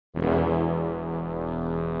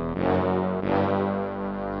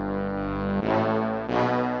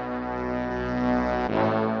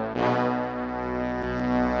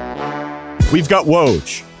We've got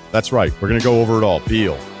Woj. That's right. We're going to go over it all.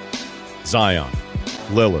 Beal, Zion,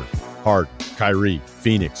 Lillard, Harden, Kyrie,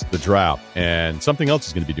 Phoenix, the draft, and something else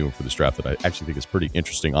he's going to be doing for this draft that I actually think is pretty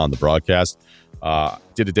interesting on the broadcast.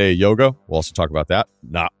 Did a day of yoga. We'll also talk about that.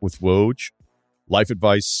 Not with Woj. Life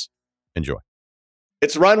advice. Enjoy.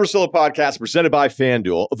 It's the Ryen podcast presented by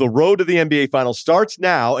FanDuel. The road to the NBA Finals starts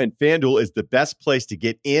now, and FanDuel is the best place to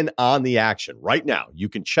get in on the action. Right now, you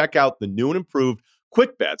can check out the new and improved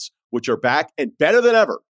Quick Bets, which are back and better than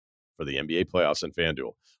ever for the NBA playoffs on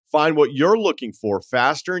FanDuel. Find what you're looking for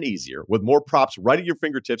faster and easier with more props right at your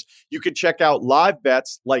fingertips. You can check out live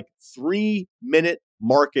bets like 3-minute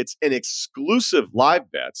markets and exclusive live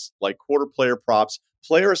bets like quarter player props,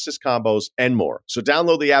 player assist combos, and more. So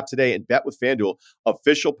download the app today and bet with FanDuel,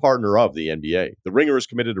 official partner of the NBA. The Ringer is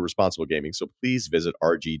committed to responsible gaming, so please visit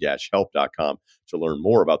rg-help.com to learn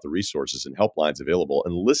more about the resources and helplines available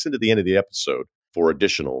and listen to the end of the episode for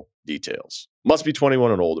additional details. Must be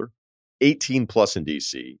 21 and older, 18 plus in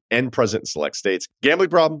DC, and present in select states. Gambling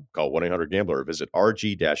problem? Call 1-800-GAMBLER or visit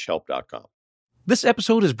rg-help.com. This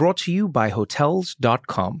episode is brought to you by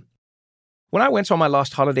Hotels.com. When I went on my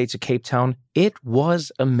last holiday to Cape Town, it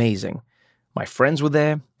was amazing. My friends were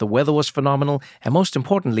there, the weather was phenomenal, and most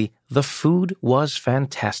importantly, the food was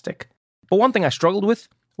fantastic. But one thing I struggled with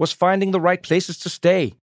was finding the right places to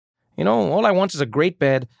stay. You know, all I want is a great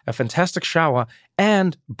bed, a fantastic shower,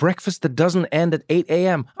 and breakfast that doesn't end at 8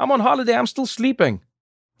 a.m. I'm on holiday, I'm still sleeping.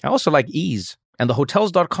 I also like ease, and the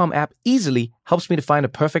Hotels.com app easily helps me to find a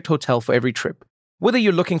perfect hotel for every trip. Whether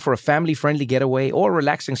you're looking for a family-friendly getaway or a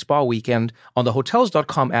relaxing spa weekend, on the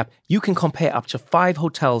Hotels.com app, you can compare up to 5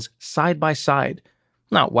 hotels side by side.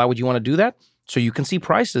 Now, why would you want to do that? So you can see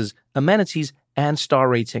prices, amenities, and star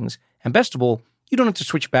ratings. And best of all, you don't have to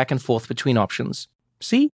switch back and forth between options.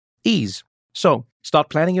 See? Ease. So,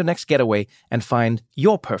 start planning your next getaway and find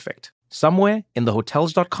your perfect somewhere in the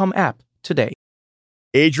Hotels.com app today.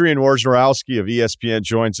 Adrian Wojnarowski of ESPN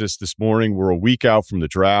joins us this morning. We're a week out from the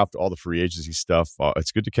draft, all the free agency stuff.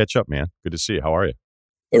 It's good to catch up, man. Good to see you. How are you?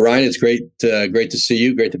 Well, Ryan, it's great to see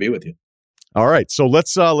you. Great to be with you. All right, so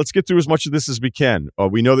let's get through as much of this as we can.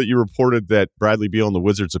 We know that you reported that Bradley Beal and the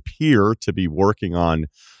Wizards appear to be working on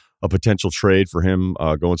a potential trade for him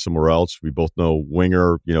going somewhere else. We both know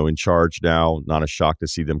Winger, in charge now. Not a shock to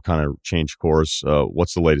see them kind of change course.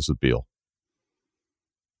 What's the latest with Beal?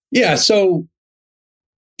 Yeah, so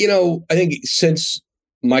I think since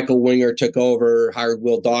Michael Winger took over, hired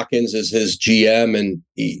Will Dawkins as his GM, and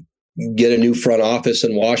he get a new front office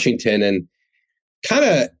in Washington, and kind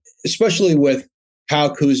of, especially with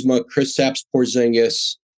Kyle Kuzma, Kristaps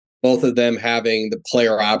Porzingis, both of them having the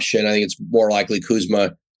player option, I think it's more likely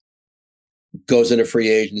Kuzma goes into free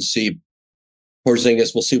agency.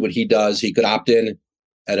 Porzingis, we'll see what he does. He could opt in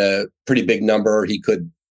at a pretty big number. He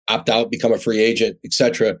could opt out, become a free agent,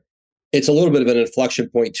 etc. It's a little bit of an inflection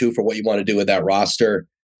point, too, for what you want to do with that roster.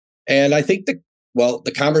 And I think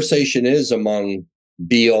the conversation is among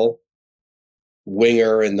Beal,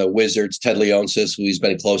 Winger, and the Wizards, Ted Leonsis, who he's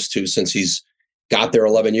been close to since he's got there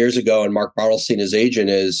 11 years ago, and Mark Bartelstein, his agent,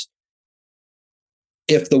 is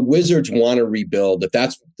if the Wizards want to rebuild, if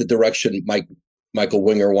that's the direction Michael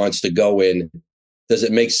Winger wants to go in, does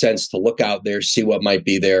it make sense to look out there, see what might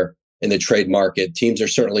be there in the trade market? Teams are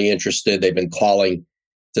certainly interested. They've been calling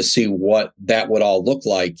to see what that would all look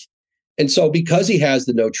like. And so because he has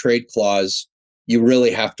the no trade clause, you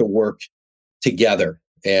really have to work together.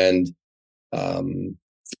 And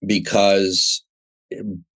because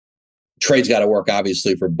trade's got to work,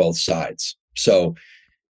 obviously, for both sides. So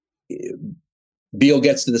Beal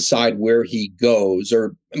gets to decide where he goes,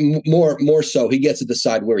 or more so, he gets to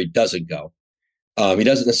decide where he doesn't go. He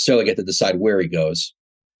doesn't necessarily get to decide where he goes.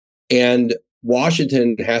 And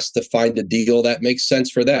Washington has to find a deal that makes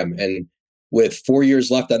sense for them. And with 4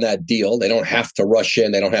 years left on that deal, they don't have to rush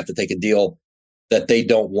in. They don't have to take a deal that they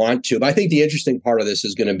don't want to. But I think the interesting part of this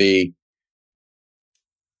is going to be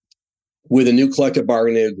with a new collective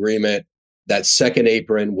bargaining agreement, that second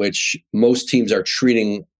apron, which most teams are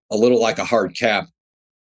treating a little like a hard cap.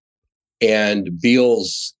 And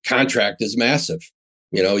Beal's contract is massive.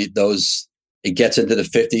 It gets into the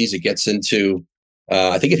 50s. It gets into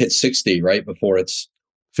I think it hit 60 right before it's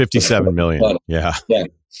 57 million. Yeah.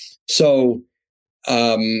 So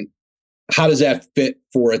how does that fit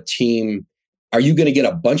for a team? Are you going to get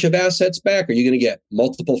a bunch of assets back? Are you going to get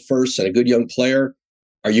multiple firsts and a good young player?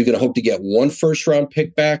 Are you going to hope to get one first round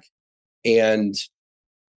pick back and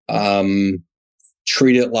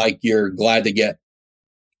treat it like you're glad to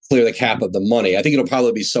clear the cap of the money? I think it'll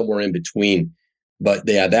probably be somewhere in between. But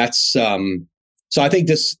yeah, that's so I think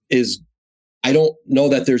this is, I don't know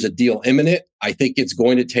that there's a deal imminent. I think it's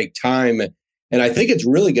going to take time. And I think it's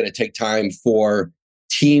really going to take time for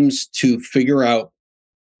teams to figure out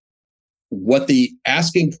what the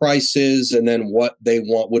asking price is and then what they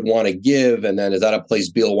would want to give. And then is that a place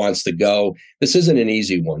Beal wants to go? This isn't an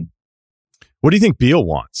easy one. What do you think Beal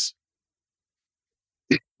wants?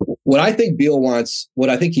 What I think Beal wants, what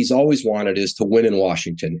I think he's always wanted is to win in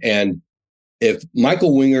Washington. And if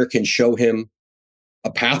Michael Winger can show him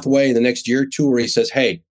a pathway in the next year or two where he says,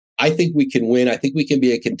 hey, I think we can win. I think we can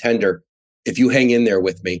be a contender if you hang in there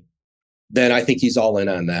with me, then I think he's all in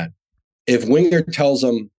on that. If Winger tells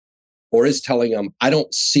him or is telling him, I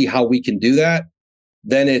don't see how we can do that,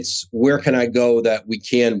 then it's where can I go that we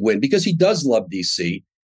can win? Because he does love DC.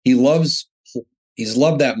 He's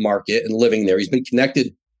loved that market and living there. He's been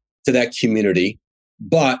connected to that community,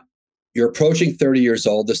 but you're approaching 30 years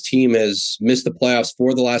old. This team has missed the playoffs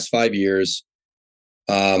for the last 5 years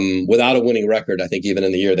without a winning record. I think even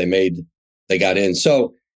in the year they got in.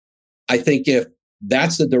 So I think if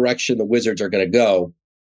that's the direction the Wizards are going to go,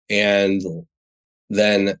 and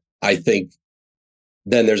then I think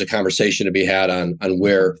then there's a conversation to be had on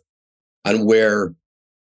where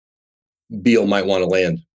Beal might want to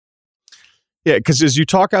land. Yeah, because as you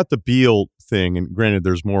talk out the Beal thing, and granted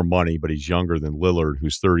there's more money, but he's younger than Lillard,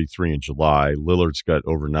 who's 33 in July. Lillard's got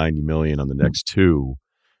over 90 million on the next two.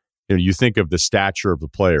 You know, you think of the stature of the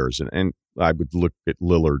players, and I would look at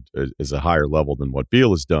Lillard as a higher level than what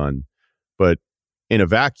Beal has done. But in a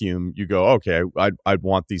vacuum, you go, okay, I'd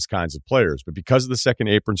want these kinds of players. But because of the second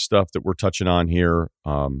apron stuff that we're touching on here,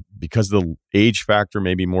 because of the age factor,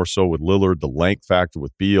 maybe more so with Lillard, the length factor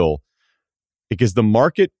with Beal, because the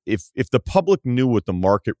market, if the public knew what the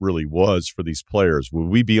market really was for these players, would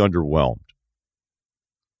we be underwhelmed?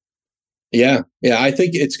 Yeah. I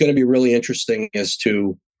think it's going to be really interesting as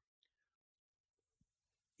to,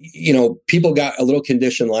 people got a little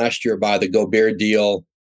conditioned last year by the Gobert deal,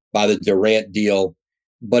 by the Durant deal,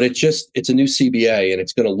 but it's a new CBA and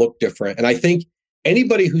it's going to look different. And I think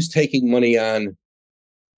anybody who's taking money on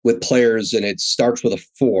with players and it starts with a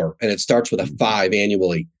 4 and it starts with a 5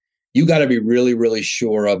 annually, you got to be really, really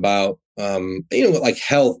sure about, like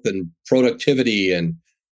health and productivity, and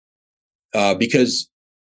because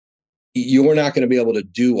you're not going to be able to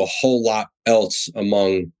do a whole lot else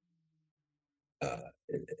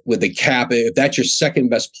with the cap. If that's your second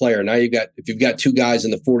best player, now if you've got two guys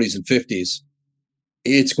in the 40s and 50s,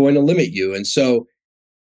 it's going to limit you. And so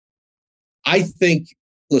I think,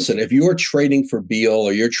 listen, if you're trading for Beal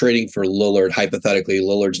or you're trading for Lillard, hypothetically,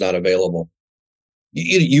 Lillard's not available.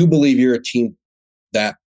 You believe you're a team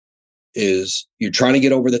that you're trying to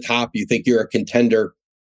get over the top. You think you're a contender.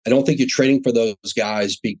 I don't think you're trading for those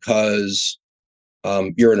guys because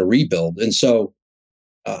you're in a rebuild. And so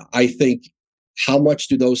I think, how much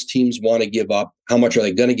do those teams want to give up? How much are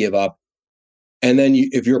they going to give up? And then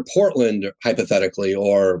if you're Portland, hypothetically,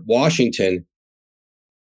 or Washington,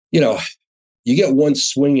 you get one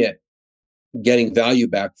swing at getting value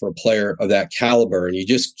back for a player of that caliber, and you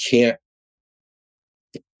just can't.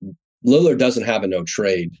 Lillard doesn't have a no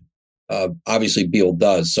trade. Obviously, Beal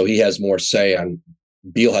does, so he has more say on.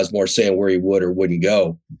 Beal has more say on where he would or wouldn't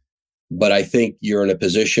go. But I think you're in a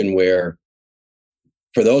position where,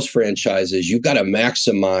 for those franchises, you've got to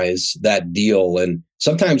maximize that deal, and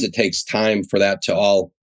sometimes it takes time for that to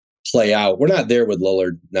all play out. We're not there with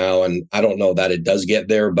Lillard now, and I don't know that it does get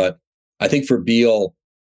there. But I think for Beal,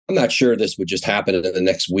 I'm not sure this would just happen in the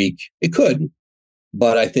next week. It could,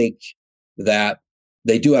 but I think that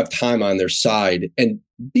they do have time on their side. And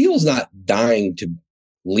Beal's not dying to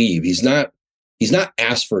leave. He's not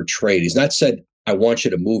asked for a trade. He's not said, I want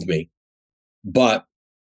you to move me. But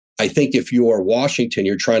I think if you're Washington,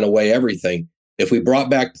 you're trying to weigh everything. If we brought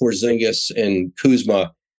back Porzingis and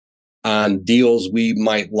Kuzma on deals we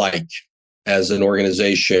might like as an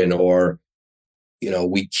organization, or,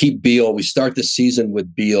 we keep Beal, we start the season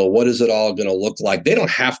with Beal, what is it all going to look like? They don't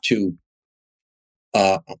have to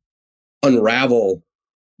unravel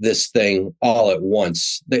this thing all at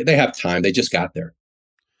once. They have time. They just got there.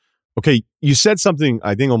 Okay, you said something,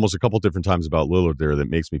 I think, almost a couple different times about Lillard there that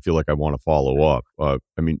makes me feel like I want to follow up.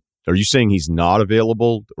 Are you saying he's not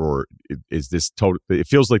available, or is this total? It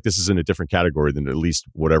feels like this is in a different category than at least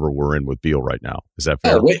whatever we're in with Beal right now. Is that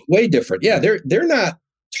fair? Oh, way different. Yeah, they're not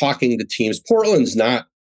talking to teams. Portland's not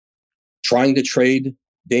trying to trade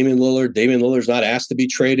Damian Lillard. Damian Lillard's not asked to be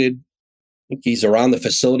traded. I think he's around the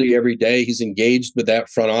facility every day. He's engaged with that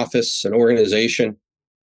front office and organization.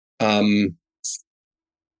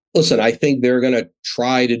 Listen, I think they're going to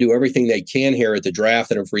try to do everything they can here at the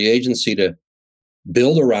draft and in free agency to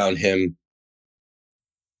build around him.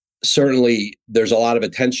 certainly there's a lot of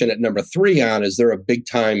attention at number 3 on, is there a big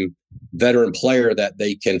time veteran player that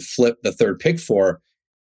they can flip the third pick for?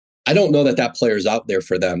 I don't know that that player's out there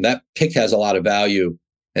for them. That pick has a lot of value.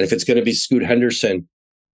 And if it's going to be Scoot Henderson,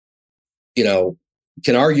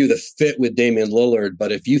 can argue the fit with Damian Lillard,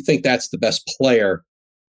 but if you think that's the best player,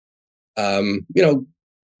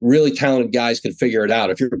 really talented guys can figure it out.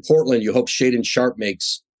 If you're in Portland, you hope Shaedon Sharpe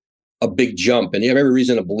makes a big jump, and you have every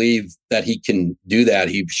reason to believe that he can do that.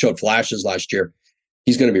 He showed flashes last year.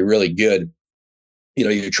 He's going to be really good.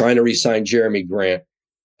 You're trying to re-sign Jeremy Grant.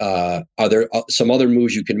 Are there some other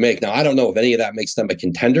moves you can make? Now, I don't know if any of that makes them a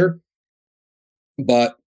contender,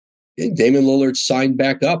 but Damian Lillard signed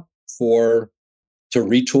back up to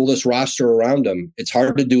retool this roster around him. It's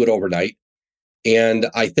hard to do it overnight. And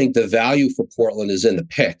I think the value for Portland is in the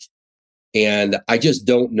pick. And I just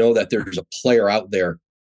don't know that there's a player out there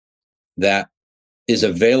that is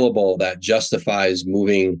available that justifies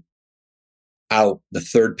moving out the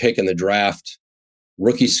third pick in the draft,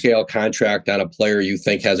 rookie scale contract on a player you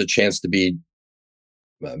think has a chance to be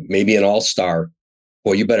maybe an all-star.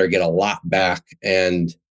 Well, you better get a lot back. And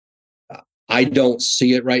I don't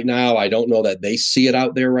see it right now. I don't know that they see it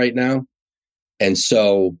out there right now. And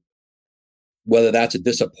so whether that's a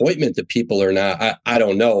disappointment to people or not, I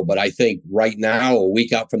don't know. But I think right now, a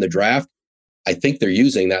week out from the draft, I think they're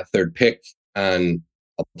using that third pick on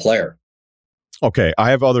a player. Okay, I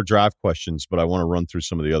have other draft questions, but I want to run through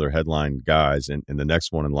some of the other headline guys. And the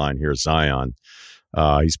next one in line here is Zion.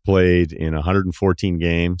 He's played in 114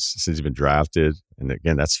 games since he's been drafted. And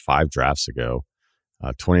again, that's 5 drafts ago.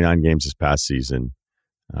 29 games this past season.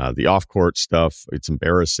 The off-court stuff, it's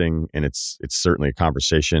embarrassing, and it's certainly a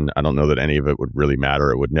conversation. I don't know that any of it would really matter.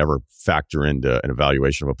 It would never factor into an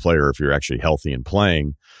evaluation of a player if you're actually healthy and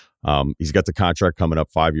playing. He's got the contract coming up,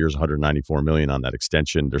 5 years, $194 million on that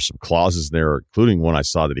extension. There's some clauses there, including one I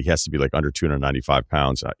saw that he has to be like under 295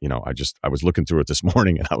 pounds. I was looking through it this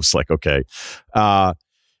morning, and I was like, okay. I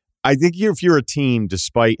think if you're a team,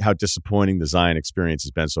 despite how disappointing the Zion experience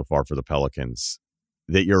has been so far for the Pelicans,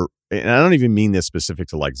 that and I don't even mean this specific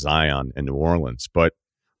to like Zion and New Orleans, but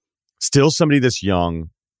still somebody this young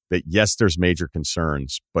that, yes, there's major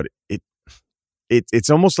concerns, but it's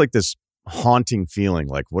almost like this haunting feeling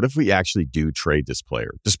like, what if we actually do trade this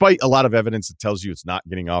player? Despite a lot of evidence that tells you it's not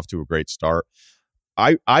getting off to a great start,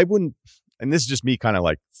 I wouldn't, and this is just me kind of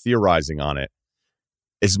like theorizing on it,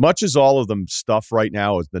 as much as all of the stuff right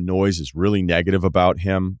now, as the noise is really negative about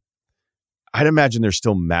him, I'd imagine there's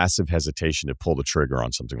still massive hesitation to pull the trigger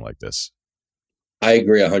on something like this. I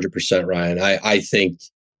agree 100%, Ryan. I think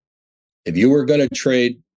if you were going to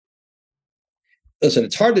trade, listen,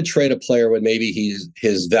 it's hard to trade a player when maybe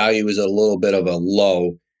his value is a little bit of a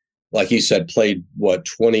low. Like you said, played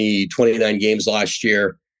 29 games last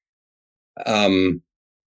year.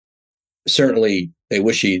 Certainly they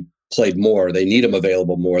wish he played more. They need him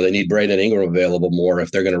available more. They need Brandon Ingram available more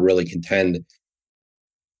if they're going to really contend.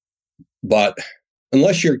 But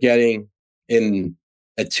unless you're getting in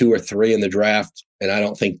at 2 or 3 in the draft, and I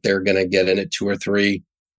don't think they're going to get in at 2 or 3,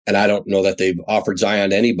 and I don't know that they've offered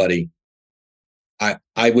Zion to anybody,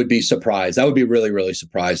 I would be surprised. I would be really, really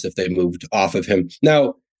surprised if they moved off of him.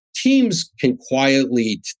 Now, teams can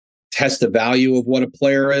quietly test the value of what a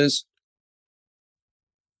player is.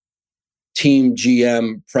 Team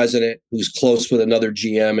GM, president, who's close with another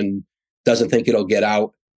GM and doesn't think it'll get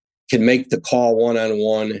out, can make the call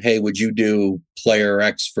one-on-one. Hey, would you do player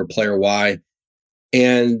X for player Y?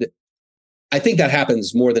 And I think that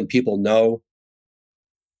happens more than people know.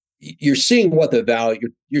 You're seeing what the value.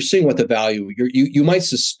 You're seeing what the value. You might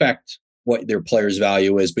suspect what their player's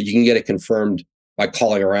value is, but you can get it confirmed by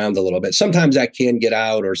calling around a little bit. Sometimes that can get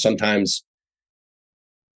out, or sometimes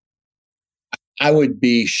I would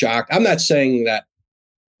be shocked. I'm not saying that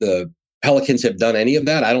the Pelicans have done any of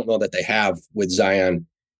that. I don't know that they have with Zion.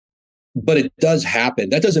 But it does happen.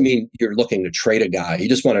 That doesn't mean you're looking to trade a guy. You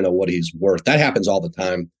just want to know what he's worth. That happens all the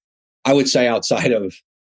time. I would say outside of,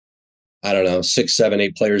 6, 7,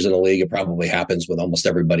 8 players in the league, it probably happens with almost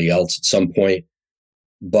everybody else at some point.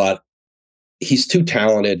 But he's too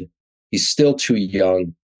talented. He's still too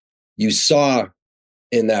young. You saw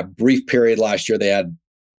in that brief period last year, they had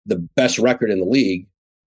the best record in the league,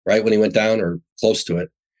 right? When he went down or close to it.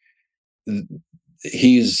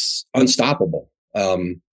 He's unstoppable.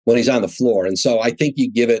 When he's on the floor. And so I think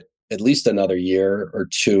you give it at least another year or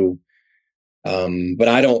 2. But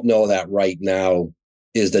I don't know that right now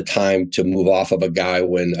is the time to move off of a guy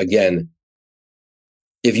when, again,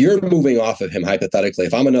 if you're moving off of him, hypothetically,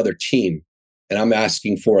 if I'm another team and I'm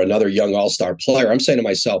asking for another young all-star player, I'm saying to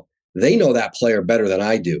myself, they know that player better than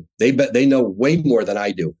I do. They know way more than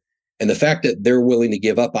I do. And the fact that they're willing to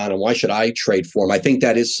give up on him, why should I trade for him? I think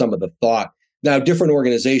that is some of the thought. Now, different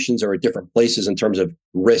organizations are at different places in terms of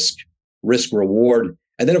risk reward.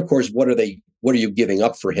 And then, of course, what are you giving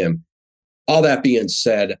up for him? All that being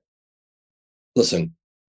said, listen,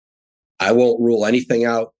 I won't rule anything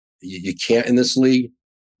out. You can't in this league,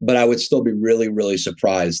 but I would still be really, really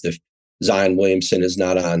surprised if Zion Williamson is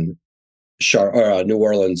not on New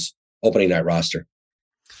Orleans opening night roster.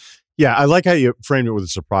 Yeah, I like how you framed it with a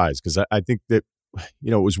surprise, because I think that,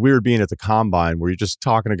 it was weird being at the combine where you're just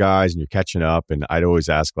talking to guys and you're catching up. And I'd always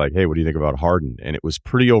ask, like, hey, what do you think about Harden? And it was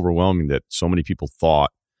pretty overwhelming that so many people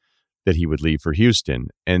thought that he would leave for Houston.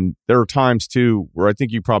 And there are times, too, where I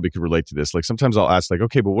think you probably could relate to this. Like, sometimes I'll ask, like,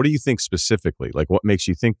 okay, but what do you think specifically? Like, what makes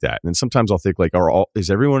you think that? And then sometimes I'll think, like, is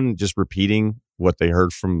everyone just repeating what they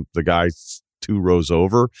heard from the guys 2 rows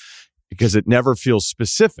over? Because it never feels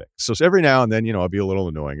specific. So every now and then, I'll be a little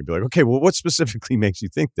annoying and be like, okay, well, what specifically makes you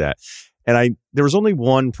think that? And there was only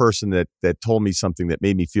one person that told me something that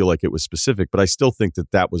made me feel like it was specific, but I still think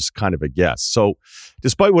that was kind of a guess. So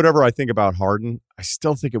despite whatever I think about Harden, I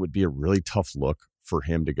still think it would be a really tough look for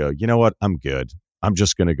him to go, you know what, I'm good. I'm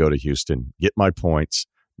just going to go to Houston, get my points,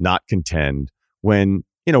 not contend. When,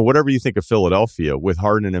 whatever you think of Philadelphia, with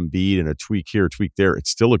Harden and Embiid and a tweak here, tweak there,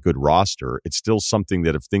 it's still a good roster. It's still something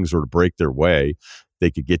that if things were to break their way, they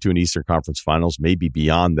could get to an Eastern Conference Finals, maybe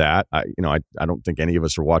beyond that. I don't think any of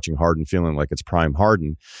us are watching Harden feeling like it's prime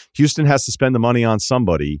Harden. Houston has to spend the money on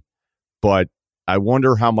somebody, but I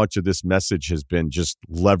wonder how much of this message has been just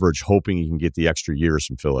leverage, hoping you can get the extra years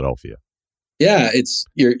from Philadelphia. Yeah,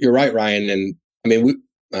 you're right, Ryan. And I mean,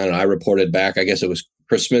 I reported back, I guess it was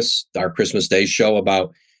Christmas, our Christmas Day show,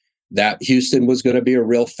 about that Houston was going to be a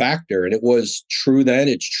real factor. And it was true then.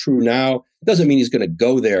 It's true now. It doesn't mean he's going to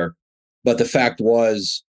go there. But the fact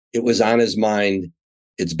was, it was on his mind.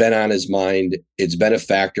 It's been on his mind. It's been a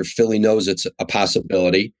factor. Philly knows it's a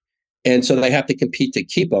possibility. And so they have to compete to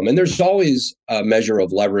keep him. And there's always a measure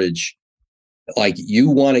of leverage. Like, he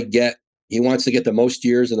wants to get the most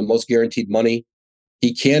years and the most guaranteed money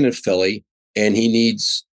he can in Philly. And he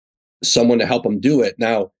needs someone to help him do it.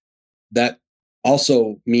 Now, that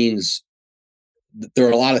also means there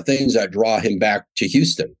are a lot of things that draw him back to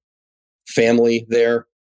Houston. Family there.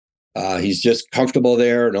 He's just comfortable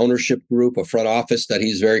there, an ownership group, a front office that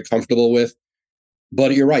he's very comfortable with.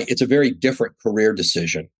 But you're right, it's a very different career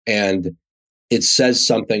decision. And it says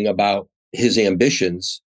something about his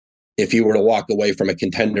ambitions if he were to walk away from a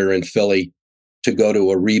contender in Philly to go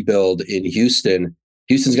to a rebuild in Houston.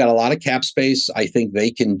 Houston's got a lot of cap space. I think they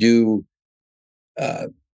can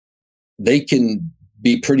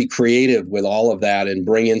be pretty creative with all of that and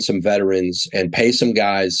bring in some veterans and pay some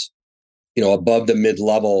guys above the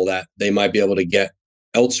mid-level that they might be able to get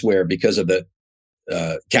elsewhere because of the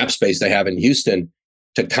cap space they have in Houston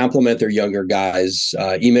to complement their younger guys.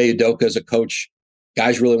 Ime Udoka is a coach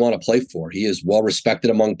guys really want to play for. He is well-respected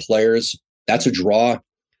among players. That's a draw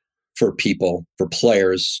for people, for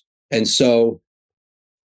players. And so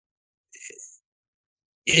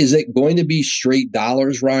is it going to be straight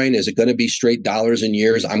dollars, Ryan? Is it going to be straight dollars in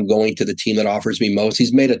years? I'm going to the team that offers me most.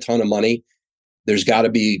 He's made a ton of money. There's got to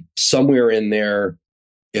be somewhere in there,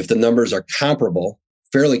 if the numbers are comparable,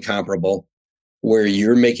 fairly comparable, where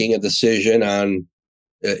you're making a decision on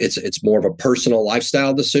it's more of a personal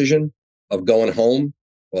lifestyle decision of going home.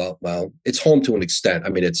 Well, it's home to an extent. I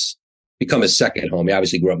mean, it's become his second home. He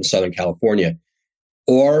obviously grew up in Southern California,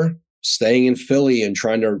 or staying in Philly and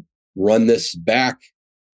trying to run this back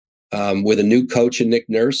with a new coach and Nick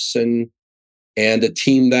Nurse and a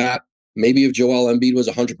team that maybe if Joel Embiid was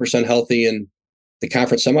 100% healthy and the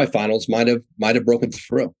conference semifinals might have broken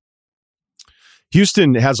through.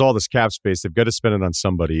 Houston has all this cap space. They've got to spend it on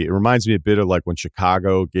somebody. It reminds me a bit of like when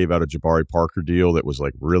Chicago gave out a Jabari Parker deal that was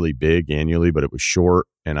like really big annually, but it was short.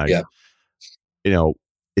 And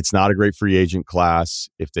it's not a great free agent class.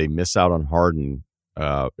 If they miss out on Harden,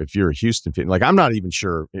 if you're a Houston fan, like I'm not even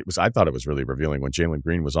sure I thought it was really revealing when Jalen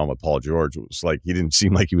Green was on with Paul George. It was like he didn't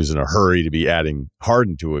seem like he was in a hurry to be adding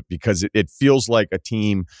Harden to it, because it feels like a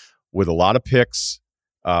team with a lot of picks.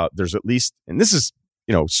 There's at least, and this is,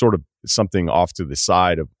 sort of something off to the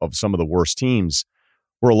side of some of the worst teams,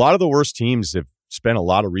 where a lot of the worst teams have spent a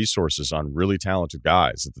lot of resources on really talented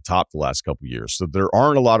guys at the top the last couple of years. So there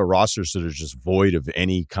aren't a lot of rosters that are just void of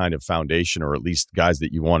any kind of foundation, or at least guys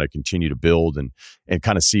that you want to continue to build and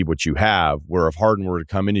kind of see what you have. Where if Harden were to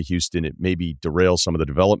come into Houston, it maybe derails some of the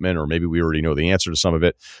development, or maybe we already know the answer to some of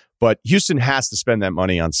it. But Houston has to spend that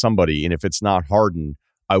money on somebody. And if it's not Harden,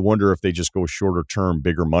 I wonder if they just go shorter term,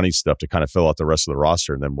 bigger money stuff to kind of fill out the rest of the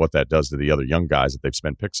roster, and then what that does to the other young guys that they've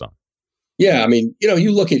spent picks on. Yeah, I mean,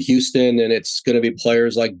 you look at Houston and it's going to be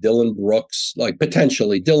players like Dylan Brooks, like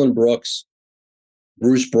potentially Dylan Brooks,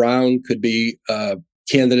 Bruce Brown could be a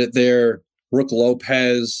candidate there, Brooke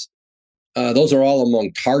Lopez. Those are all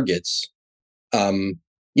among targets.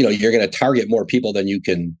 You're going to target more people than you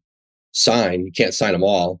can sign. You can't sign them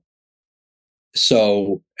all.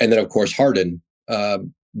 So, and then of course Harden.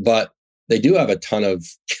 But they do have a ton of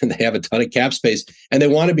cap space, and they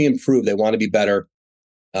want to be improved. They want to be better.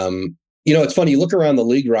 It's funny. You look around the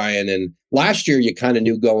league, Ryan, and last year you kind of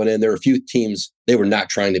knew going in. There were a few teams they were not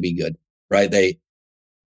trying to be good, right?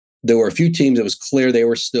 There were a few teams it was clear they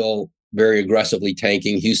were still very aggressively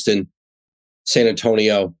tanking. Houston, San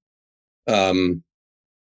Antonio,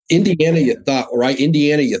 Indiana. You thought, right?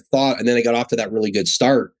 Indiana, you thought, and then they got off to that really good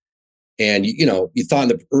start. And you thought in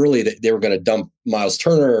the early that they were going to dump Miles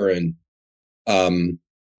Turner and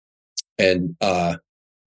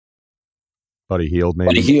Buddy Hield, maybe.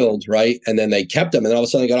 Buddy Hield, right? And then they kept him, and all of a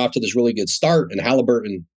sudden they got off to this really good start, and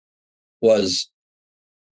Halliburton was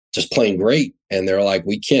just playing great. And they're like,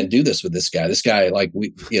 we can't do this with this guy. This guy, like,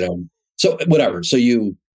 so whatever. So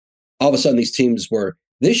all of a sudden these teams were,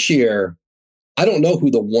 this year, I don't know who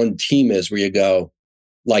the one team is where you go,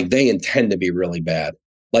 like, they intend to be really bad.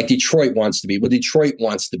 Like Detroit wants to be, but Detroit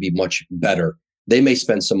wants to be much better. They may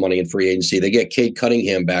spend some money in free agency. They get Cade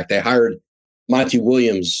Cunningham back. They hired Monty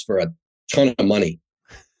Williams for a ton of money.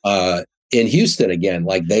 In Houston, again,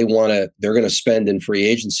 like they're going to spend in free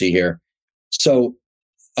agency here. So,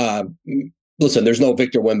 listen, there's no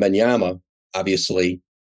Victor Wembanyama, obviously,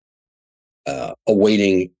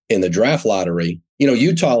 awaiting in the draft lottery.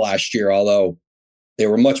 Utah last year, although they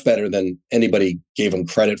were much better than anybody gave them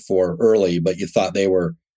credit for early, but you thought they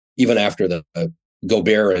were, even after the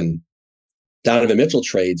Gobert and Donovan Mitchell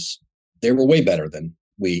trades, they were way better than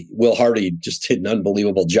Will Hardy just did an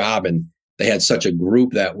unbelievable job, and they had such a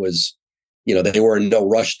group that was, they were in no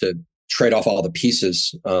rush to trade off all the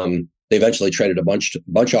pieces. They eventually traded a bunch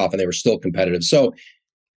off, and they were still competitive. So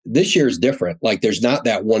this year is different. Like there's not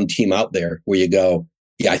that one team out there where you go,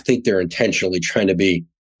 yeah, I think they're intentionally trying to be,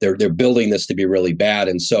 they're building this to be really bad.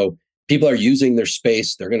 And so people are using their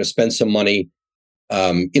space. They're going to spend some money.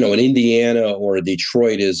 An Indiana or a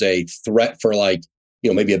Detroit is a threat for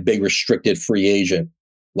maybe a big restricted free agent,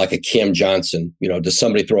 like a Cam Johnson. Does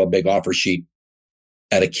somebody throw a big offer sheet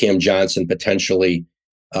at a Cam Johnson potentially?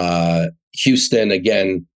 Houston,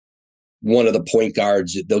 again, one of the point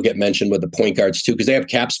guards, they'll get mentioned with the point guards too, because they have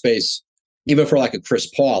cap space, even for like a Chris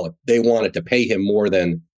Paul. If they wanted to pay him more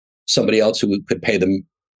than somebody else who could pay them,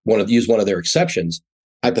 use one of their exceptions,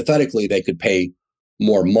 hypothetically, they could pay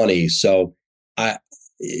more money. So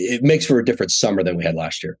it makes for a different summer than we had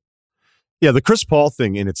last year. Yeah, the Chris Paul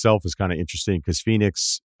thing in itself is kind of interesting because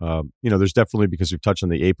Phoenix, there's definitely, because we've touched on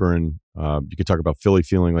the apron, you could talk about Philly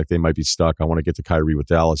feeling like they might be stuck. I want to get to Kyrie with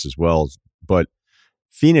Dallas as well. But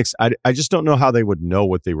Phoenix, I just don't know how they would know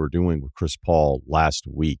what they were doing with Chris Paul last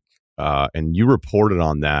week. And you reported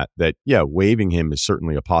on that, yeah, waiving him is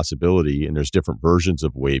certainly a possibility, and there's different versions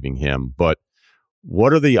of waiving him. But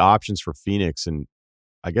what are the options for Phoenix? And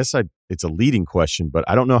I guess it's a leading question, but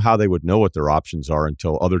I don't know how they would know what their options are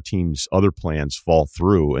until other teams' other plans fall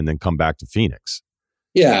through and then come back to Phoenix.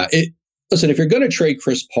 Yeah. Listen, if you're going to trade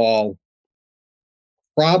Chris Paul,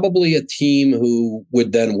 probably a team who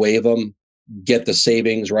would then waive him, get the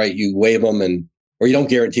savings, right? You waive him or you don't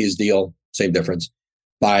guarantee his deal, same difference,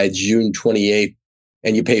 by June 28th,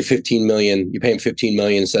 and you pay $15 million. You pay him $15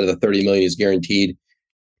 million instead of the $30 million is guaranteed.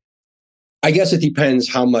 I guess it depends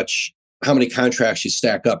how many contracts you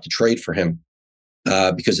stack up to trade for him,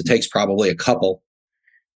 because it takes probably a couple.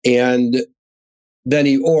 And then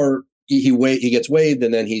he gets waived,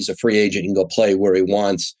 and then he's a free agent and can go play where he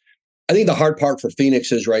wants. I think the hard part for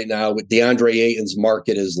Phoenix is right now with DeAndre Ayton's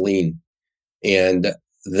market is lean, and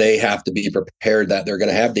they have to be prepared that they're going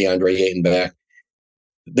to have DeAndre Ayton back.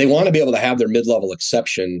 They want to be able to have their mid-level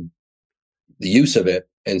exception, the use of it.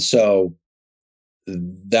 And so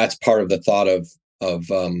that's part of the thought of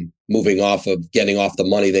moving off of getting off the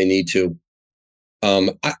money they need to.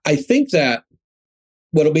 I think that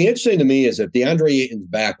what'll be interesting to me is if DeAndre Ayton's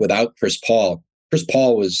back without Chris Paul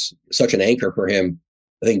was such an anchor for him,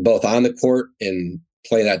 I think both on the court and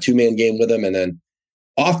playing that two-man game with him, and then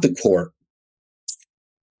off the court.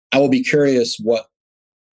 I will be curious what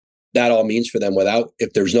that all means for them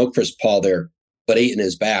if there's no Chris Paul there, but Ayton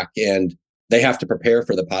is back, and they have to prepare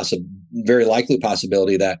for the very likely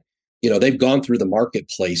possibility that, they've gone through the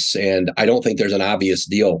marketplace, and I don't think there's an obvious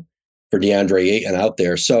deal for DeAndre Ayton out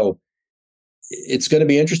there. So it's going to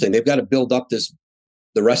be interesting. They've got to build up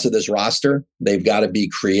the rest of this roster. They've got to be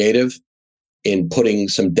creative in putting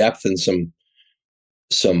some depth and some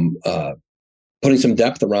putting some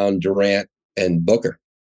depth around Durant and Booker.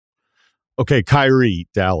 Okay, Kyrie,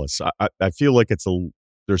 Dallas. I feel like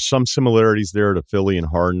there's some similarities there to Philly and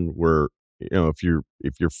Harden, where if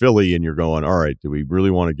you're Philly and you're going, all right, do we really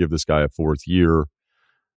want to give this guy a fourth year?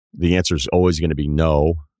 The answer is always going to be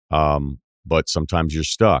no. But sometimes you're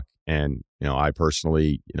stuck. And I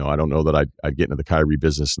personally, I don't know that I'd get into the Kyrie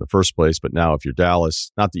business in the first place. But now, if you're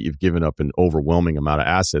Dallas, not that you've given up an overwhelming amount of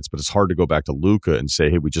assets, but it's hard to go back to Luka and say,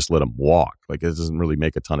 hey, we just let him walk. Like, it doesn't really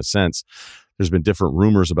make a ton of sense. There's been different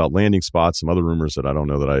rumors about landing spots, some other rumors that I don't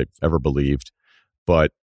know that I've ever believed.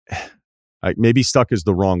 But maybe stuck is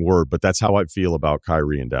the wrong word, but that's how I feel about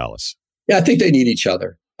Kyrie and Dallas. Yeah, I think they need each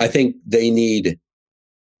other. I think they need,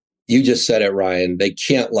 you just said it, Ryan, they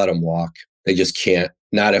can't let him walk. They just can't.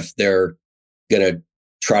 Not if they're going to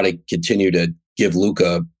try to continue to give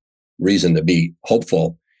Luka reason to be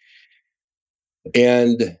hopeful.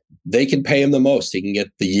 And they can pay him the most. He can get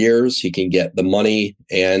the years, he can get the money.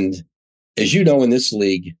 And as you know, in this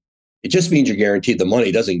league, it just means you're guaranteed the money.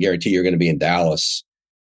 It doesn't guarantee you're going to be in Dallas.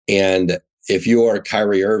 And if you're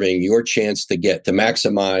Kyrie Irving, your chance to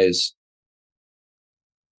maximize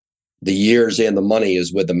the years and the money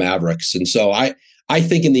is with the Mavericks. And so I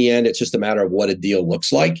think in the end, it's just a matter of what a deal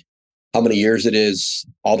looks like, how many years it is,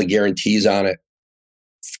 all the guarantees on it.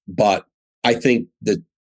 But I think the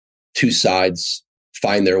two sides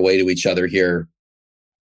find their way to each other here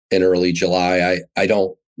in early July. I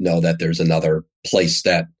don't know that there's another place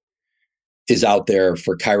that is out there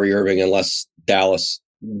for Kyrie Irving unless Dallas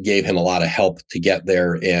gave him a lot of help to get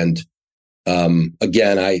there. And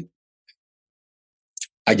again,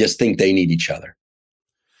 I just think they need each other.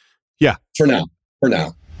 Yeah. For now.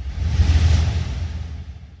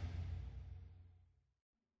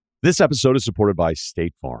 This episode is supported by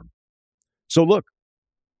State Farm. So look,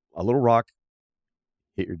 a little rock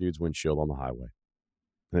hit your dude's windshield on the highway.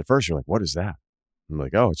 And at first you're like, what is that? I'm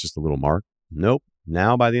like, oh, it's just a little mark. Nope.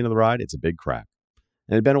 Now by the end of the ride, it's a big crack.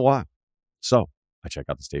 And it'd been a while. So I check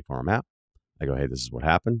out the State Farm app. I go, hey, this is what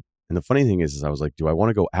happened. And the funny thing is I was like, do I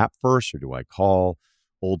want to go app first or do I call?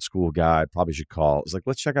 Old school guy, probably should call. It's like,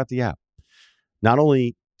 let's check out the app. Not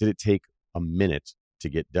only did it take a minute to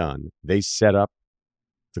get done, they set up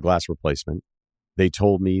the glass replacement. They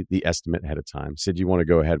told me the estimate ahead of time, said, you want to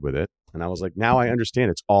go ahead with it? And I was like, now I understand.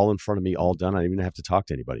 It's all in front of me, all done. I don't even have to talk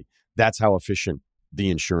to anybody. That's how efficient the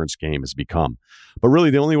insurance game has become. But really,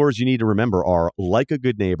 the only words you need to remember are, like a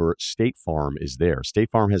good neighbor, State Farm is there. State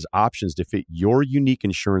Farm has options to fit your unique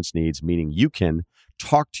insurance needs, meaning you can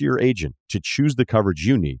talk to your agent to choose the coverage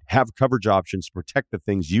you need, have coverage options to protect the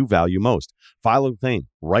things you value most, file a claim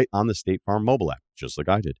right on the State Farm mobile app, just like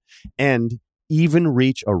I did, and even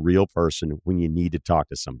reach a real person when you need to talk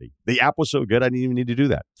to somebody. The app was so good, I didn't even need to do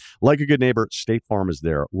that. Like a good neighbor, State Farm is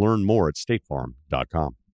there. Learn more at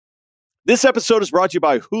statefarm.com. This episode is brought to you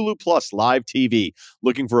by Hulu Plus Live TV.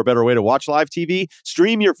 Looking for a better way to watch live TV?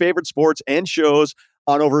 Stream your favorite sports and shows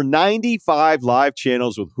on over 95 live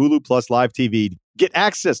channels with Hulu Plus Live TV. Get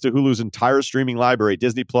access to Hulu's entire streaming library,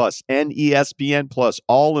 Disney Plus and ESPN Plus,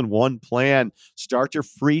 all in one plan. Start your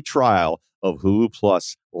free trial of Hulu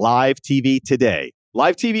Plus Live TV today.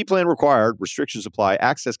 Live TV plan required. Restrictions apply.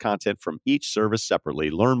 Access content from each service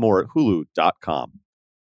separately. Learn more at hulu.com.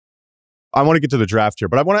 I want to get to the draft here,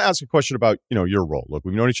 but I want to ask a question about, your role. Look,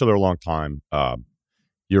 we've known each other a long time.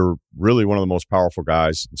 You're really one of the most powerful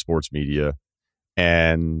guys in sports media,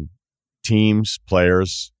 and teams,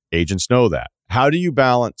 players, agents know that. How do you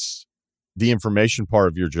balance the information part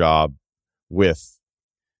of your job with,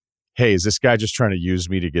 hey, is this guy just trying to use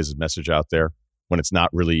me to get his message out there when it's not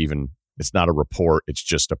really even, it's not a report, it's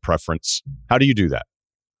just a preference? How do you do that?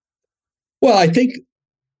 Well, I think,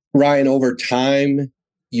 Ryan, over time,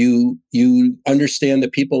 you understand the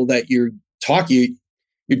people that you're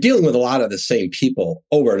dealing with a lot of the same people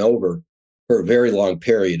over and over for a very long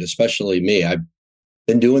period, especially me. I've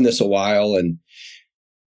been doing this a while, and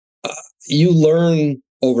you learn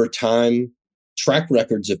over time track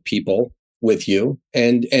records of people with you.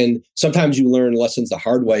 And sometimes you learn lessons the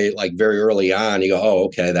hard way, like very early on. You go, oh,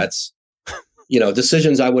 okay, that's,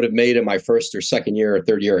 decisions I would have made in my first or second year or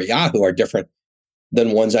third year at Yahoo are different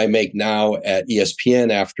than ones I make now at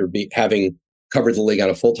ESPN after having covered the league on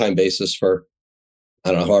a full-time basis for,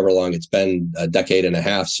 I don't know, however long it's been, a decade and a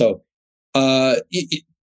half. So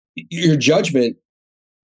your judgment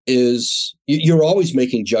is, you're always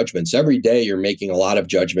making judgments. Every day you're making a lot of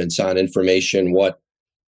judgments on information, what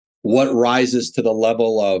rises to the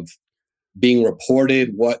level of being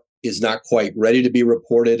reported, what is not quite ready to be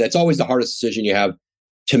reported. That's always the hardest decision you have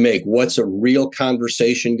to make. What's a real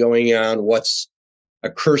conversation going on? What's a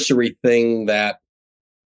cursory thing that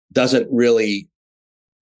isn't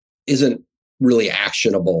really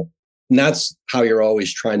actionable. And that's how you're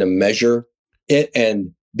always trying to measure it.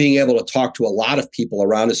 And being able to talk to a lot of people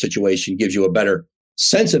around a situation gives you a better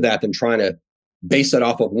sense of that than trying to base it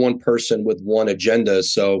off of one person with one agenda.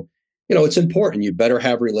 So, it's important. You better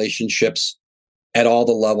have relationships at all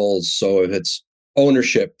the levels. So if it's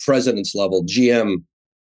ownership, president's level, GM,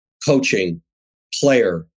 coaching,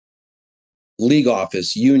 player, league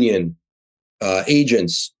office, union,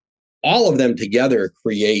 agents, all of them together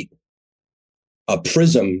create a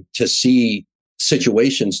prism to see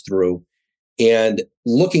situations through. And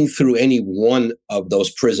looking through any one of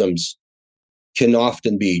those prisms can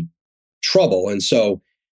often be trouble. And so,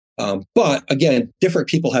 but again, different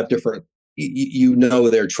people have different,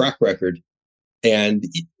 their track record. And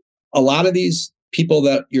a lot of these people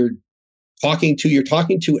that you're talking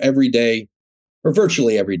to every day or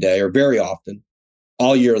virtually every day or very often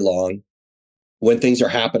all year long when things are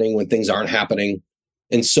happening, when things aren't happening.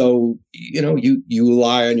 And so, you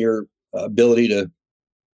rely on your ability to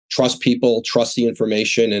trust people, trust the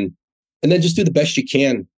information, and then just do the best you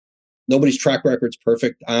can. Nobody's track record's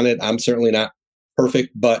perfect on it. I'm certainly not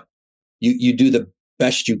perfect, but you do the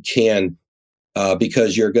best you can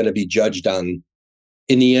because you're going to be judged on.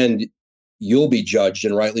 In the end, you'll be judged,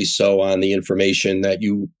 and rightly so, on the information that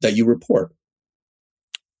you report.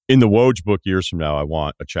 In the Woj book years from now, I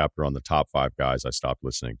want a chapter on the top 5 guys I stopped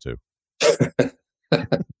listening to.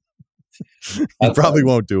 You probably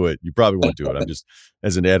won't do it. I'm just,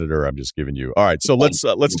 as an editor, I'm just giving you. All right, so let's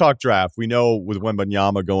talk draft. We know with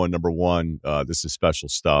Wembanyama going number 1, this is special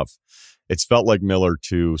stuff. It's felt like Miller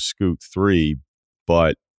 2, Scoot 3,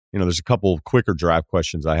 but there's a couple quicker draft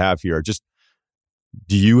questions I have here. Just,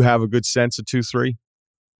 do you have a good sense of 2-3? I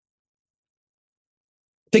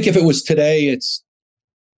think if it was today, it's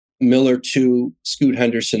Miller 2, Scoot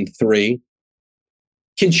Henderson 3.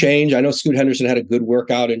 Can change. I know Scoot Henderson had a good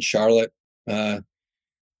workout in Charlotte. He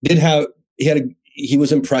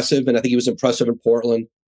was impressive, and I think he was impressive in Portland.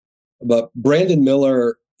 But Brandon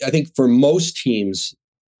Miller, I think for most teams,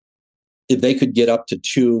 if they could get up to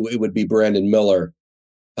 2, it would be Brandon Miller.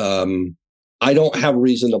 I don't have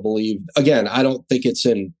reason to believe. Again, I don't think it's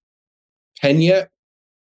in pen yet,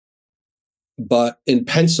 but in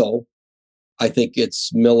pencil, I think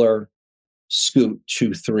it's Miller, Scoot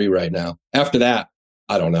 2-3 right now. After that,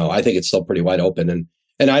 I don't know. I think it's still pretty wide open.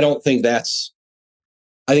 And I don't think I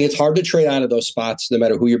think it's hard to trade out of those spots, no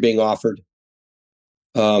matter who you're being offered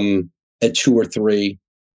at 2 or 3.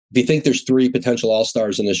 If you think there's 3 potential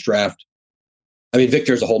all-stars in this draft, I mean,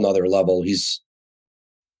 Victor's a whole nother level. He's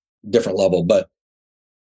different level, but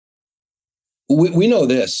we know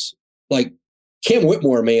this, like Cam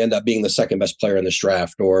Whitmore may end up being the second best player in this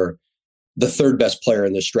draft or the third best player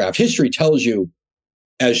in this draft. History tells you,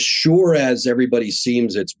 as sure as everybody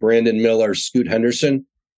seems it's Brandon Miller, Scoot Henderson,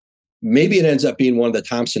 maybe it ends up being one of the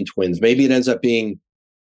Thompson twins. Maybe it ends up being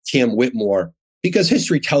Cam Whitmore, because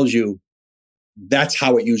history tells you that's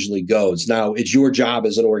how it usually goes. Now, it's your job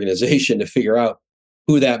as an organization to figure out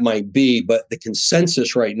who that might be. But the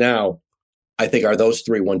consensus right now, I think, are those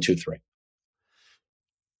 3, 1, 2, 3.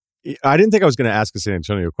 I didn't think I was going to ask a San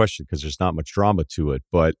Antonio question because there's not much drama to it.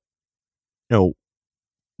 But,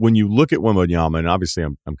 when you look at Wembanyama, and obviously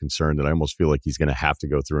I'm concerned that I almost feel like he's going to have to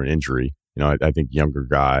go through an injury. I think younger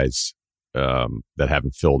guys that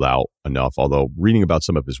haven't filled out enough, although reading about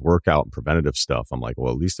some of his workout and preventative stuff, I'm like,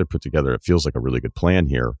 well, at least they put together, it feels like a really good plan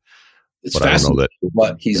here. It's fascinating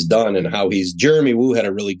what he's done and how Jeremy Wu had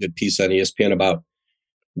a really good piece on ESPN about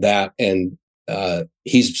that. And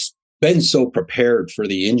he's been so prepared for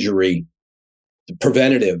the injury,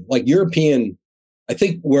 preventative, like European. I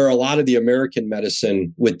think where a lot of the American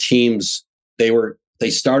medicine with teams, they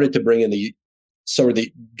started to bring in some of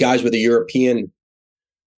the guys with the European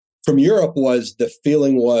from Europe, was the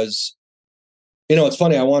feeling was, it's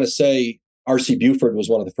funny. I want to say R.C. Buford was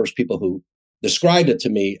one of the first people who described it to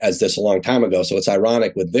me as this a long time ago. So it's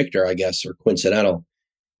ironic with Victor, I guess, or coincidental,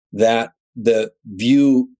 that the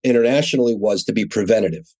view internationally was to be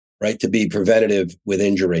preventative, right? To be preventative with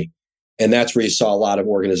injury. And that's where you saw a lot of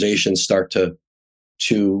organizations start to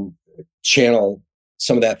channel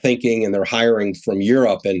some of that thinking, and they're hiring from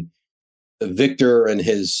Europe. And Victor and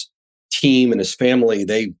his team and his family,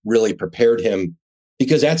 they really prepared him,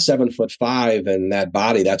 because at 7'5" and that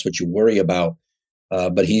body, that's what you worry about.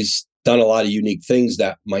 But he's done a lot of unique things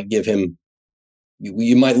that might give him,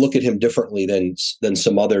 you might look at him differently than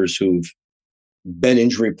some others who've been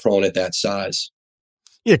injury prone at that size.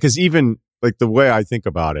 Yeah, because even like the way I think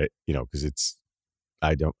about it, because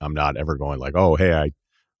I'm not ever going like, oh, hey,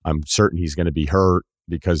 I'm certain he's going to be hurt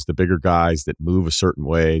because the bigger guys that move a certain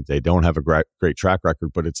way, they don't have a great track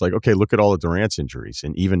record. But it's like, okay, look at all of Durant's injuries.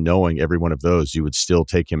 And even knowing every one of those, you would still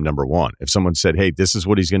take him number one. If someone said, hey, this is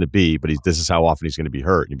what he's going to be, but this is how often he's going to be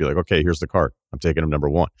hurt, you'd be like, okay, here's the card. I'm taking him number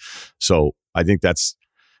one. So I think that's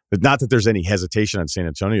not that there's any hesitation on San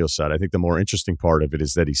Antonio's side. I think the more interesting part of it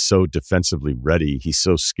is that he's so defensively ready. He's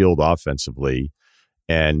so skilled offensively.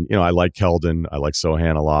 And, I like Keldon. I like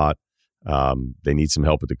Sohan a lot. They need some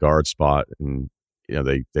help at the guard spot. And,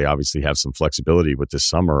 they obviously have some flexibility with this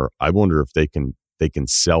summer. I wonder if they can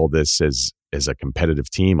sell this as a competitive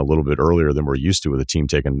team a little bit earlier than we're used to with a team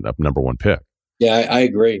taking up number one pick. Yeah, I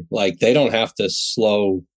agree. Like, they don't have to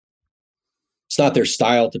slow. It's not their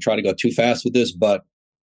style to try to go too fast with this, but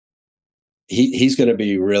he's going to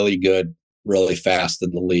be really good, really fast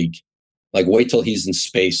in the league. Like, wait till he's in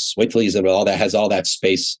space. Wait till he's in all that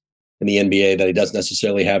space in the NBA that he doesn't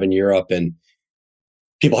necessarily have in Europe. And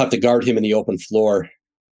people have to guard him in the open floor.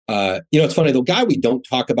 It's funny. The guy we don't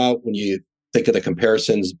talk about when you think of the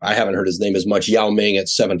comparisons, I haven't heard his name as much, Yao Ming at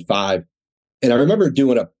 7'5". And I remember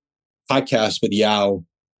doing a podcast with Yao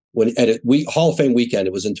Hall of Fame weekend.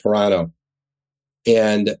 It was in Toronto.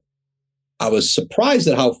 And I was surprised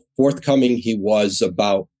at how forthcoming he was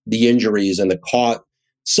about the injuries and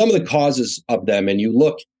some of the causes of them. And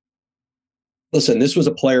listen, this was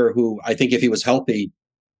a player who I think if he was healthy,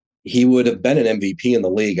 he would have been an MVP in the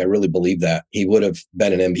league. I really believe that. He would have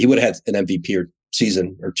had an MVP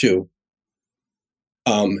season or two.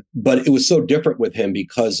 But it was so different with him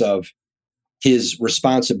because of his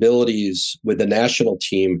responsibilities with the national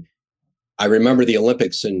team. I remember the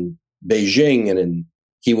Olympics in Beijing, and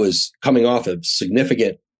he was coming off a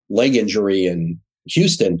significant leg injury in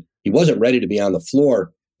Houston. He wasn't ready to be on the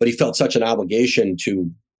floor, but he felt such an obligation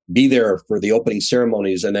to be there for the opening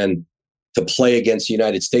ceremonies and then to play against the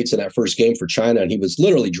United States in that first game for China. And he was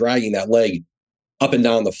literally dragging that leg up and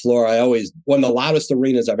down the floor. One of the loudest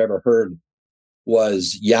arenas I've ever heard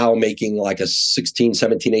was Yao making like a 16,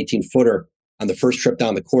 17, 18 footer on the first trip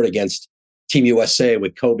down the court against Team USA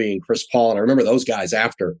with Kobe and Chris Paul. And I remember those guys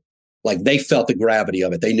after, like, they felt the gravity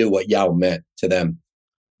of it. They knew what Yao meant to them.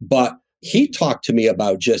 But he talked to me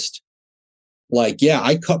about just like, yeah,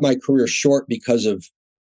 I cut my career short because of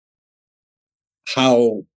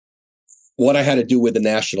what I had to do with the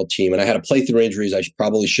national team. And I had to play through injuries I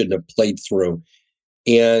probably shouldn't have played through.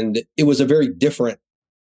 And it was a very different.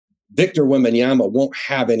 Victor Wembanyama won't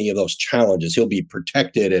have any of those challenges. He'll be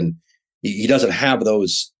protected and he doesn't have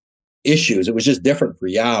those issues. It was just different for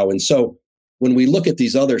Yao. And so when we look at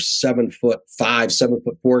these other 7'5",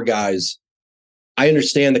 7'4" guys, I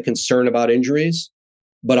understand the concern about injuries,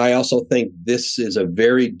 but I also think this is a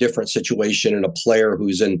very different situation in a player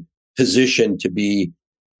who's in position to be,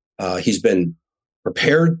 he's been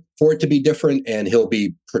prepared for it to be different, and he'll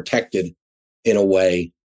be protected in a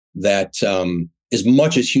way that as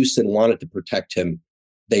much as Houston wanted to protect him,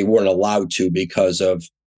 they weren't allowed to because of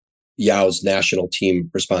Yao's national team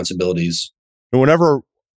responsibilities. And whenever,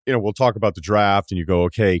 we'll talk about the draft and you go,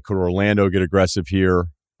 okay, could Orlando get aggressive here?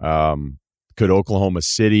 Could Oklahoma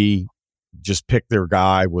City just pick their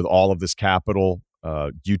guy with all of this capital?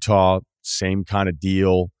 Utah, same kind of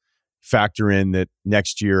deal. Factor in that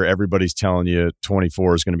next year, everybody's telling you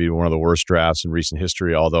 24 is going to be one of the worst drafts in recent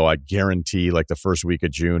history. Although I guarantee like the first week of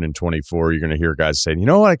June in 24, you're going to hear guys saying, you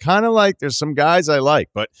know what, I kind of like, there's some guys I like.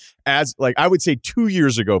 But as like, I would say 2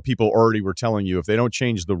 years ago, people already were telling you if they don't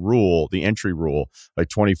change the rule, the entry rule, like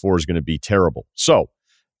 24 is going to be terrible. So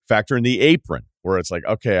factor in the apron where it's like,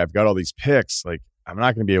 okay, I've got all these picks. Like, I'm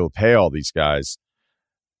not going to be able to pay all these guys.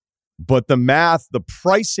 But the math, the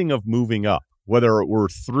pricing of moving up, whether it were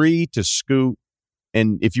 3 to Scoot,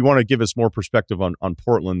 and if you want to give us more perspective on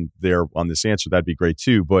Portland there on this answer, that'd be great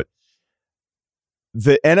too. But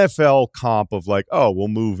the NFL comp of like, oh, we'll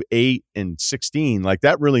move 8 and 16, like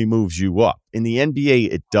that really moves you up. In the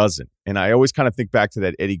NBA, it doesn't. And I always kind of think back to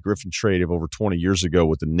that Eddie Griffin trade of over 20 years ago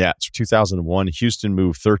with the Nets. 2001, Houston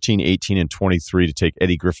moved 13, 18, and 23 to take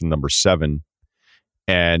Eddie Griffin number 7.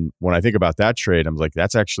 And when I think about that trade, I'm like,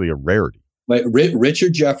 that's actually a rarity. Like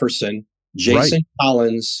Richard Jefferson, Jason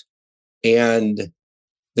Collins, and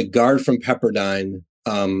the guard from Pepperdine.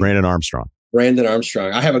 Brandon Armstrong.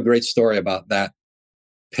 I have a great story about that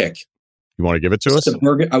pick. You want to give it to us?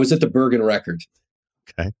 I was at the Bergen Record.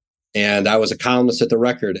 Okay. And I was a columnist at the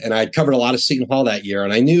Record. And I covered a lot of Seton Hall that year.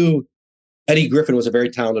 And I knew Eddie Griffin was a very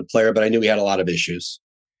talented player, but I knew he had a lot of issues.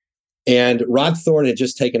 And Rod Thorne had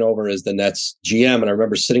just taken over as the Nets GM. And I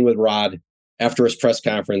remember sitting with Rod after his press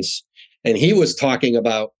conference. And he was talking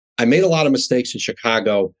about, I made a lot of mistakes in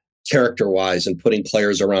Chicago character-wise and putting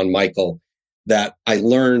players around Michael that I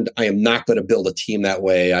learned I am not going to build a team that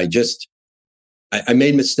way. I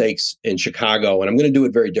made mistakes in Chicago, and I'm going to do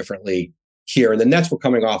it very differently here. And the Nets were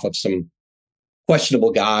coming off of some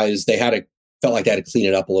questionable guys. Felt like they had to clean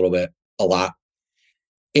it up a lot.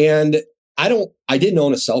 And I didn't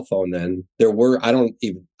own a cell phone then. I don't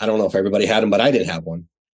know if everybody had them, but I didn't have one.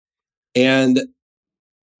 And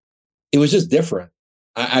it was just different.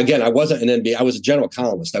 I wasn't an NBA. I was a general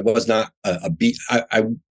columnist. I was not a beat. I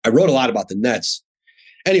wrote a lot about the Nets.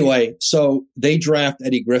 Anyway, so they draft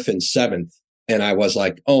Eddie Griffin 7th. And I was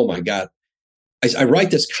like, oh my God. I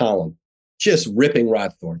write this column, just ripping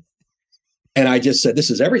Rod Thorne. And I just said, this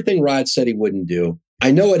is everything Rod said he wouldn't do.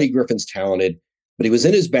 I know Eddie Griffin's talented, but he was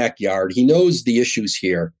in his backyard. He knows the issues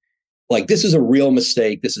here. Like, this is a real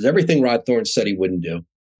mistake. This is everything Rod Thorne said he wouldn't do.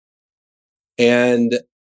 And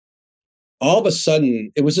all of a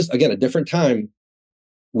sudden, it was just, again, a different time.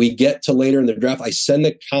 We get to later in the draft. I send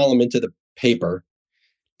the column into the paper,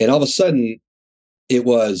 and all of a sudden, it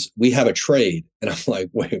was, we have a trade. And I'm like,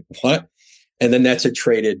 wait, what? And then that's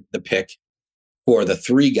traded the pick for the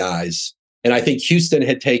 3 guys. And I think Houston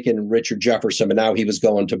had taken Richard Jefferson, but now he was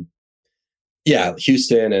going to,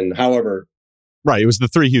 Houston and however. Right. It was the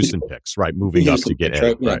 3 Houston picks, right? Moving up to get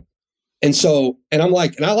Eddie. Right. And so, and I'm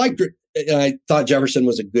like, and I liked it. And I thought Jefferson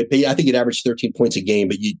was a good pick. I think he'd averaged 13 points a game,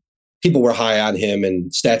 but people were high on him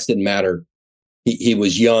and stats didn't matter. He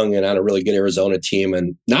was young and on a really good Arizona team.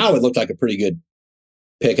 And now it looked like a pretty good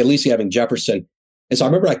pick, at least having Jefferson. And so I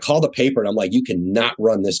remember I called the paper and I'm like, you cannot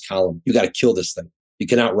run this column. You got to kill this thing. You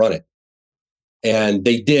cannot run it. And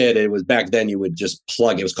they did. It was back then you would just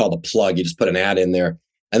plug. It was called a plug. You just put an ad in there.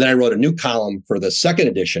 And then I wrote a new column for the second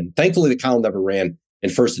edition. Thankfully, the column never ran in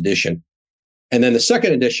first edition. And then the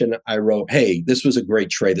second edition, I wrote, hey, this was a great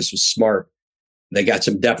trade. This was smart. They got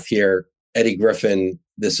some depth here. Eddie Griffin,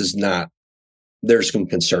 there's some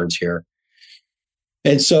concerns here.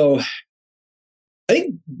 And so I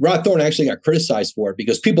think Rod Thorne actually got criticized for it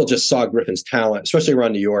because people just saw Griffin's talent, especially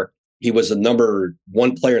around New York. He was the number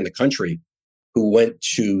 1 player in the country who went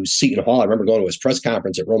to Seton Hall. I remember going to his press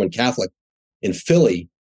conference at Roman Catholic in Philly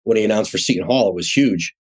when he announced for Seton Hall. It was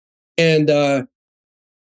huge. And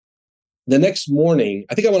the next morning,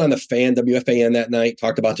 I think I went on the Fan, WFAN that night,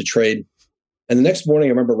 talked about the trade. And the next morning,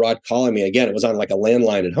 I remember Rod calling me again. It was on like a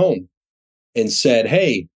landline at home and said,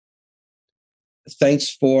 hey,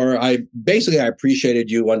 thanks I appreciated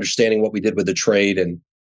you understanding what we did with the trade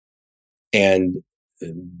and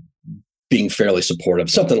being fairly supportive,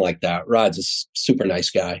 something like that. Rod's a super nice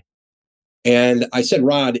guy. And I said,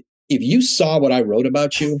 Rod, if you saw what I wrote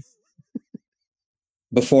about you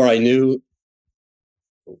before I knew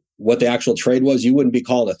what the actual trade was, you wouldn't be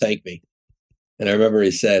called to thank me. And I remember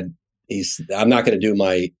he said, I'm not going to do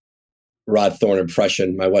my Rod Thorne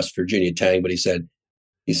impression, my West Virginia tang, but he said,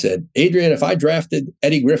 Adrian, if I drafted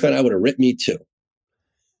Eddie Griffin, I would have ripped me too.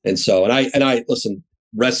 And so, and I listen,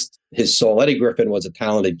 rest his soul. Eddie Griffin was a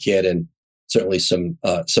talented kid and certainly some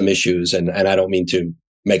issues. And I don't mean to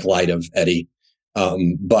make light of Eddie.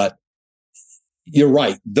 But you're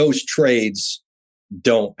right. Those trades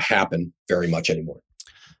don't happen very much anymore.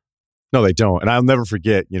 No, they don't. And I'll never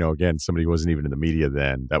forget, again, somebody wasn't even in the media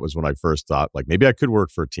then. That was when I first thought, like, maybe I could work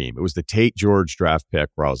for a team. It was the Tate George draft pick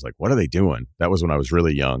where I was like, what are they doing? That was when I was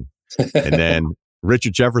really young. And then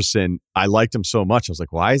Richard Jefferson, I liked him so much. I was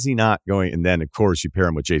like, why is he not going? And then, of course, you pair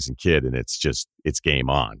him with Jason Kidd, and it's game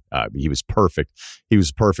on. He was perfect. He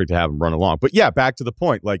was perfect to have him run along. But yeah, back to the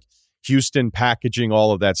point, like Houston packaging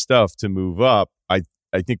all of that stuff to move up.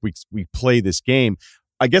 I think we play this game.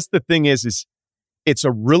 I guess the thing is it's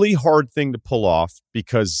a really hard thing to pull off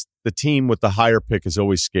because the team with the higher pick is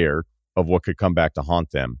always scared of what could come back to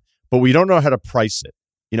haunt them. But we don't know how to price it.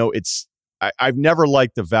 I've never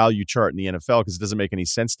liked the value chart in the NFL because it doesn't make any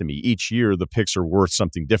sense to me. Each year, the picks are worth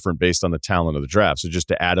something different based on the talent of the draft. So just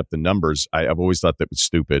to add up the numbers, I've always thought that was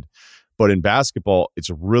stupid. But in basketball, it's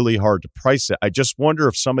really hard to price it. I just wonder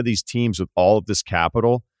if some of these teams with all of this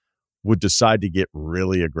capital would decide to get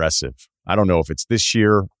really aggressive. I don't know if it's this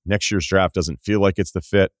year, next year's draft doesn't feel like it's the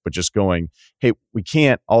fit, but just going, hey, we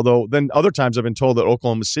can't. Although then other times I've been told that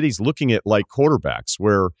Oklahoma City's looking at like quarterbacks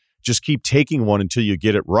where just keep taking one until you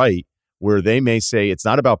get it right, where they may say it's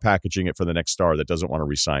not about packaging it for the next star that doesn't want to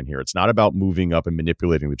resign here. It's not about moving up and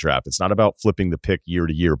manipulating the draft. It's not about flipping the pick year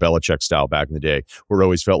to year, Belichick style back in the day, where it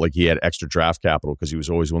always felt like he had extra draft capital because he was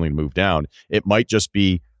always willing to move down. It might just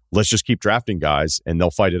be, let's just keep drafting guys and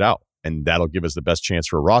they'll fight it out. And that'll give us the best chance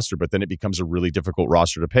for a roster, but then it becomes a really difficult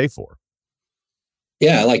roster to pay for.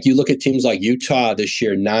 Yeah, like you look at teams like Utah this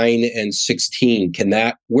year,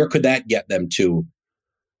 9-16. Where could that get them to?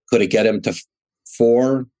 Could it get them to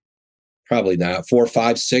 4? Probably not. 4,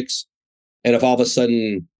 5, 6. And if all of a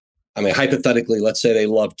sudden I mean, hypothetically, let's say they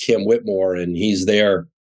love Kim Whitmore and he's there.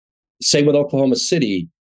 Same with Oklahoma City.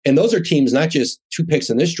 And those are teams, not just 2 picks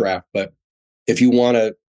in this draft, but if you want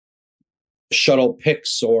to shuttle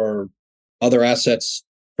picks or other assets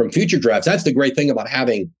from future drafts, that's the great thing about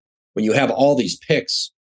having, when you have all these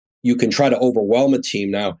picks, you can try to overwhelm a team.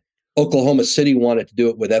 Now, Oklahoma City wanted to do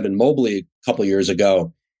it with Evan Mobley a couple of years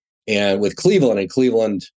ago and with Cleveland. And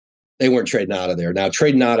Cleveland, they weren't trading out of there. Now,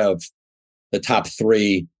 trading out of the top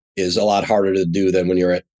 3 is a lot harder to do than when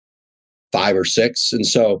you're at 5 or 6. And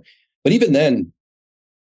so, but even then,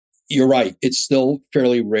 you're right. It's still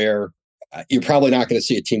fairly rare. You're probably not going to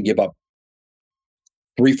see a team give up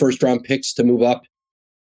 3 first-round picks to move up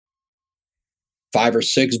 5 or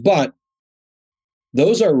 6, but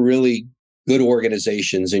those are really good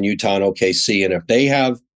organizations in Utah and OKC. And if they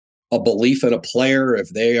have a belief in a player, if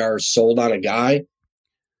they are sold on a guy,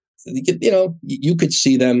 you could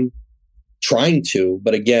see them trying to.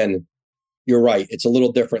 But again, you're right. It's a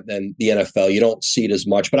little different than the NFL. You don't see it as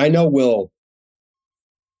much. But I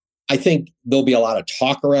think there'll be a lot of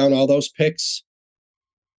talk around all those picks.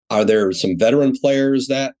 Are there some veteran players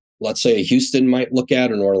that, let's say, Houston might look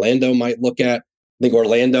at and Orlando might look at? I think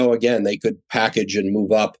Orlando, again, they could package and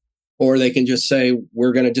move up, or they can just say,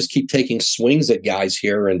 we're going to just keep taking swings at guys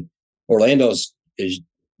here. And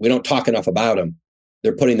we don't talk enough about them.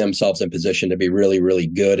 They're putting themselves in position to be really, really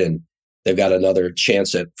good. And they've got another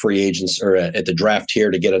chance at free agents or at the draft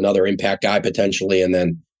here to get another impact guy potentially. And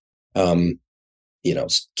then,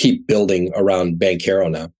 keep building around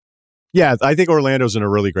Banchero now. Yeah, I think Orlando's in a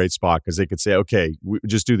really great spot because they could say, okay, we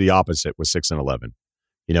just do the opposite with 6 and 11.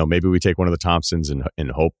 Maybe we take one of the Thompsons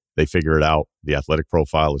and hope they figure it out. The athletic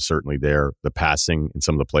profile is certainly there. The passing and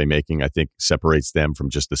some of the playmaking, I think, separates them from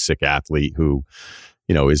just the sick athlete who,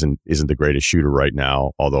 isn't the greatest shooter right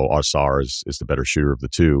now, although Ausar is the better shooter of the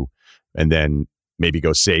two. And then maybe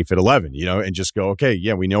go safe at 11, and just go, okay,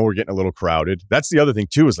 yeah, we know we're getting a little crowded. That's the other thing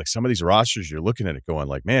too, is like some of these rosters, you're looking at it going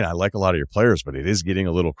like, man, I like a lot of your players, but it is getting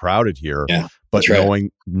a little crowded here. Yeah, but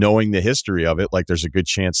knowing the history of it, like there's a good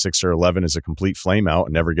chance 6 or 11 is a complete flame out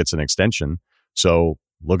and never gets an extension. So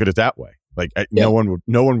look at it that way. Like no one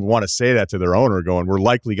would want to say that to their owner going, we're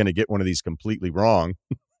likely going to get one of these completely wrong,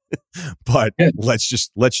 but let's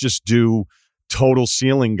just do total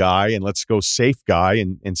ceiling guy and let's go safe guy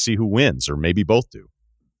and see who wins, or maybe both do.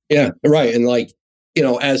 Yeah, right. And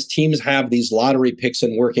as teams have these lottery picks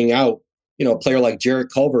and working out, a player like Jarrett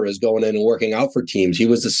Culver is going in and working out for teams. He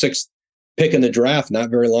was the 6th pick in the draft not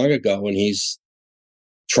very long ago, and he's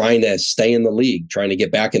trying to stay in the league, trying to get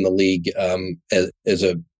back in the league as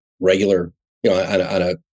a regular,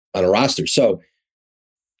 on a roster. So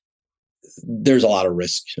there's a lot of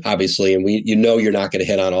risk, obviously, and you're not going to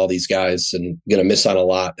hit on all these guys and going to miss on a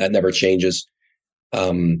lot. That never changes.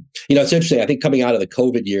 It's interesting. I think coming out of the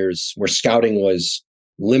COVID years where scouting was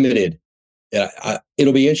limited,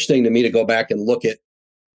 it'll be interesting to me to go back and look at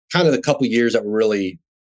kind of the couple years that were really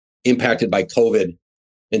impacted by COVID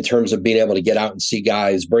in terms of being able to get out and see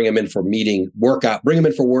guys, bring them in for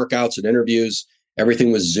workouts and interviews.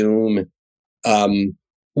 Everything was Zoom.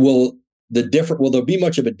 Will there be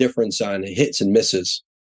much of a difference on hits and misses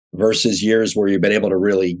versus years where you've been able to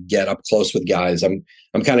really get up close with guys? I'm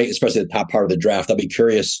kind of, especially the top part of the draft, I'll be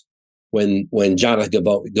curious when Jonathan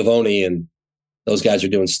Gavoni and those guys are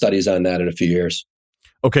doing studies on that in a few years.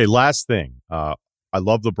 Okay, last thing. I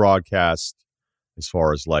love the broadcast as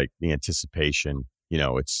far as like the anticipation.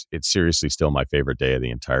 It's seriously still my favorite day of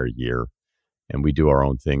the entire year. And we do our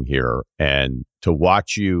own thing here. And to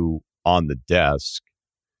watch you on the desk,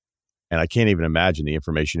 and I can't even imagine the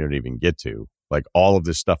information you don't even get to. Like all of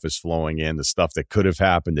this stuff is flowing in, the stuff that could have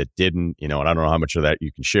happened that didn't, and I don't know how much of that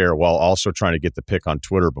you can share, while also trying to get the pick on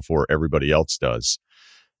Twitter before everybody else does.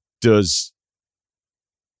 Does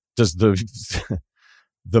the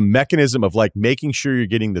mechanism of like making sure you're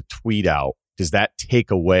getting the tweet out, does that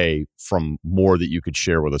take away from more that you could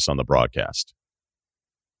share with us on the broadcast?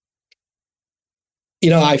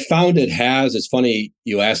 I found it has. It's funny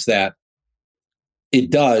you asked that. It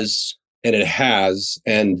does, and it has.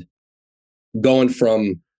 And going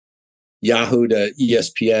from Yahoo to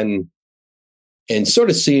ESPN and sort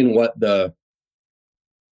of seeing what the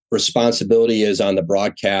responsibility is on the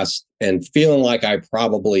broadcast and feeling like I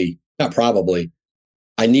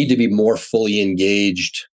need to be more fully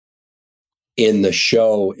engaged in the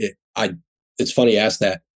show. It's funny you ask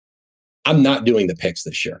that. I'm not doing the picks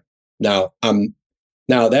this year. Now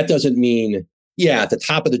that doesn't mean, at the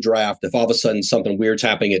top of the draft, if all of a sudden something weird's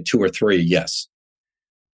happening at 2 or 3, yes.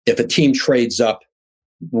 If a team trades up,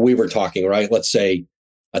 we were talking, right? Let's say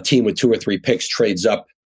a team with 2 or 3 picks trades up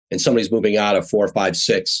and somebody's moving out of 4, 5,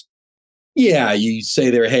 6. Yeah, you say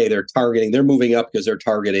they're moving up because they're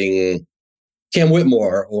targeting Cam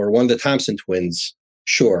Whitmore or one of the Thompson twins.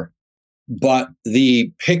 Sure. But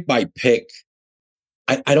the pick by pick,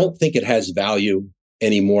 I don't think it has value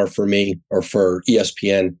anymore for me or for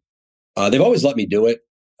ESPN. They've always let me do it.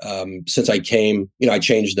 Since I came, I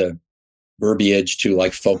changed the verbiage to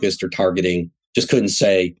like focused or targeting. Just couldn't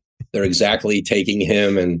say they're exactly taking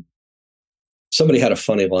him. And somebody had a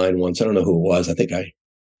funny line once. I don't know who it was. I think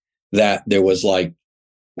that there was like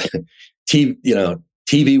TV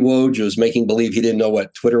Woj was making believe he didn't know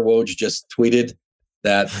what Twitter Woj just tweeted,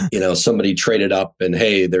 that, somebody traded up and,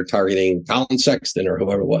 hey, they're targeting Colin Sexton or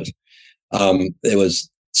whoever it was. There was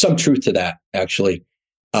some truth to that, actually.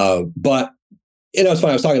 But, it's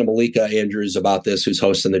funny. I was talking to Malika Andrews about this, who's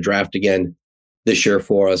hosting the draft again this year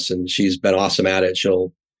for us. And she's been awesome at it.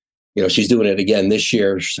 She's doing it again this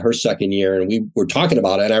year, her second year. And we were talking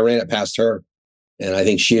about it and I ran it past her and I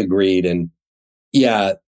think she agreed. And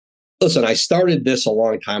yeah, listen, I started this a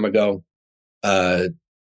long time ago.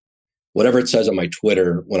 Whatever it says on my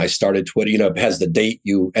Twitter, when I started Twitter, it has the date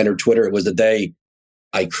you entered Twitter. It was the day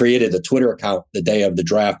I created the Twitter account, the day of the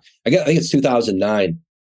draft. I think it's 2009.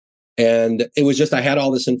 And it was just, I had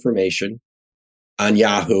all this information on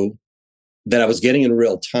Yahoo that I was getting in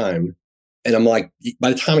real time. And I'm like, by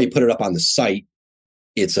the time I put it up on the site,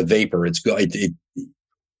 it's a vapor.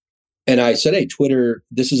 And I said, hey, Twitter,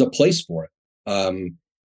 this is a place for it.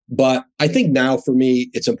 But I think now for me,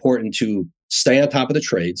 it's important to stay on top of the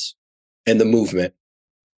trades and the movement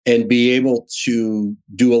and be able to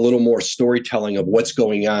do a little more storytelling of what's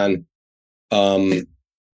going on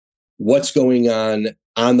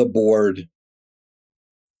on the board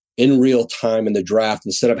in real time in the draft,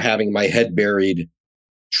 instead of having my head buried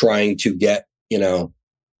trying to get, New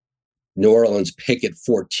Orleans pick at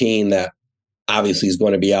 14 that obviously is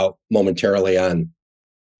going to be out momentarily on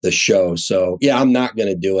the show. So yeah, I'm not going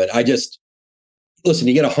to do it. Listen,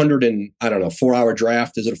 you get 4-hour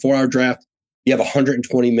draft. Is it a 4-hour draft? You have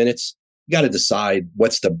 120 minutes. You got to decide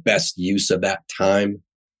what's the best use of that time.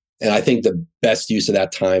 And I think the best use of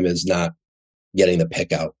that time is not getting the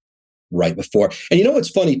pick out right before. And what's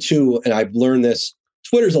funny too, and I've learned this,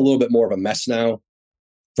 Twitter's a little bit more of a mess now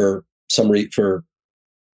for for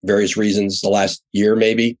various reasons. The last year,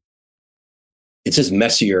 maybe it's just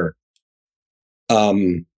messier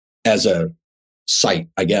as a site,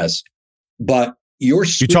 I guess. But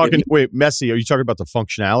messy? Are you talking about the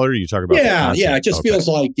functionality? Or are you talking about the content? Yeah. It just feels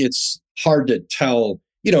like it's hard to tell.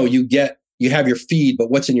 You have your feed, but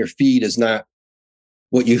what's in your feed is not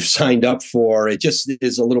what you've signed up for. It just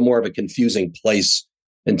is a little more of a confusing place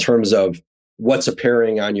in terms of what's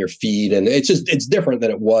appearing on your feed. And it's different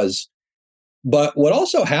than it was. But what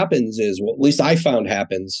also happens is, well, at least I found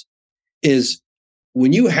happens, is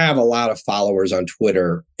when you have a lot of followers on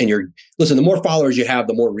Twitter and the more followers you have,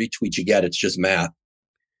 the more retweets you get. It's just math.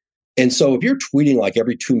 And so if you're tweeting like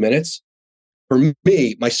every 2 minutes, for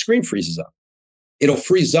me, my screen freezes up. It'll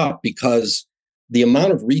freeze up because the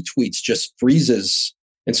amount of retweets just freezes.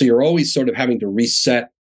 And so you're always sort of having to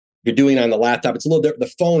reset. You're doing it on the laptop. It's a little different.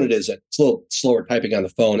 The phone, it isn't. It's a little slower typing on the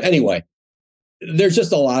phone. Anyway, there's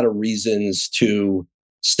just a lot of reasons to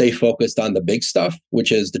stay focused on the big stuff,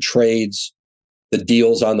 which is the trades, the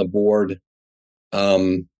deals on the board,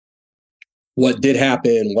 what did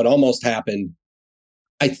happen, what almost happened.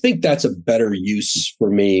 I think that's a better use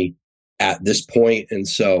for me at this point. And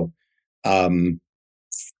so,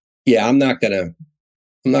 yeah, I'm not gonna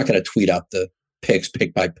tweet out the picks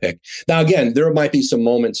pick by pick. Now, again, there might be some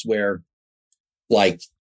moments where, like,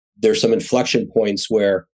 there's some inflection points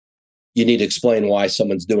where you need to explain why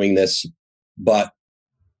someone's doing this. But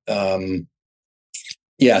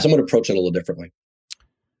yeah, so I'm going to approach it a little differently.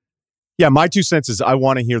 Yeah, my 2 cents is I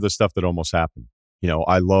want to hear the stuff that almost happened.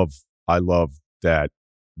 I love that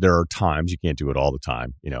there are times, you can't do it all the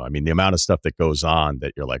time. The amount of stuff that goes on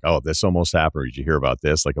that you're like, oh, this almost happened. Or did you hear about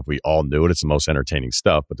this? Like, if we all knew it, it's the most entertaining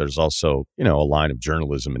stuff. But there's also, a line of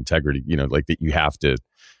journalism integrity, like that you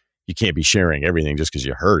can't be sharing everything just because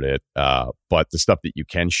you heard it. But the stuff that you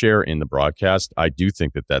can share in the broadcast, I do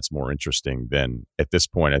think that that's more interesting than, at this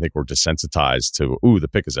point, I think we're desensitized to, the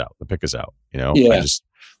pick is out. The pick is out. Yeah.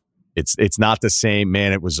 It's not the same,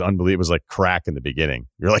 man. It was unbelievable. It was like crack in the beginning.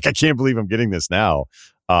 You're like, I can't believe I'm getting this now.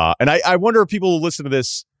 And I wonder if people will listen to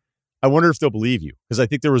this. I wonder if they'll believe you, because I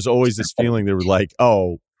think there was always this feeling they were like,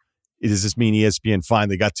 oh, does this mean ESPN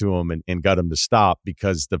finally got to him and got him to stop,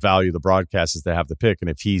 because the value of the broadcast is to have the pick. And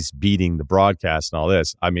if he's beating the broadcast and all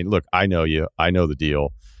this, I mean, look, I know you. I know the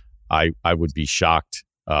deal. I would be shocked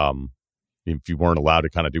if you weren't allowed to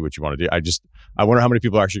kind of do what you want to do. I wonder how many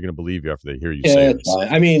people are actually going to believe you after they hear you say this.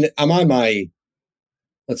 I mean, I'm on my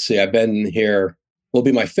let's see, I've been here, will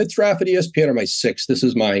be my 5th draft at ESPN or my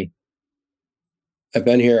 6th. I've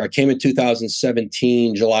been here. I came in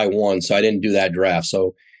 2017, July 1, so I didn't do that draft.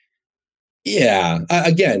 So yeah,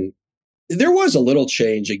 again, there was a little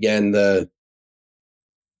change. Again, the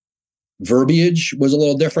verbiage was a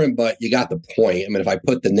little different, but you got the point. I mean, if I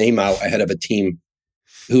put the name out ahead of a team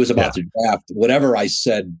who was about to draft, whatever I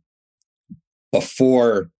said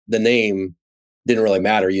before the name didn't really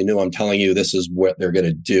matter. You knew I'm telling you this is what they're going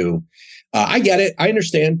to do. I get it. I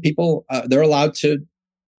understand people. They're allowed to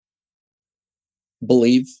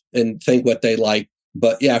believe and think what they like.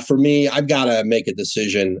 But yeah, for me, I've got to make a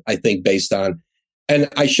decision, I think, based on, and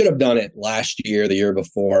I should have done it last year, the year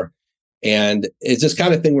before. And it's this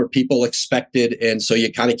kind of thing where people expected. And so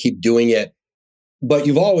you kind of keep doing it. But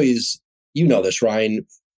you've always, you know this, Ryen,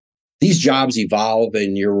 these jobs evolve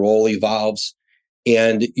and your role evolves.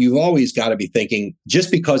 And you've always got to be thinking,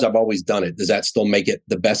 just because I've always done it, does that still make it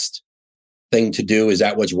the best thing to do? Is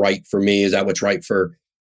that what's right for me? Is that what's right for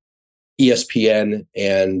ESPN?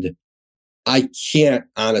 And I can't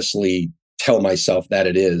honestly tell myself that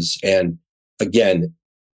it is. And again,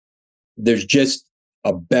 there's just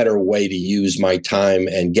a better way to use my time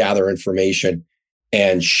and gather information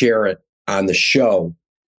and share it on the show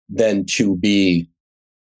than to be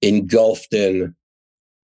engulfed in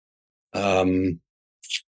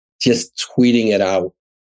just tweeting it out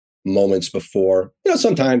moments before. You know,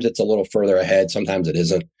 sometimes it's a little further ahead. Sometimes it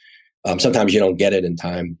isn't. Sometimes you don't get it in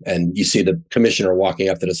time, and you see the commissioner walking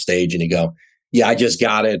up to the stage and you go, yeah, I just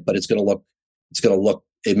got it, but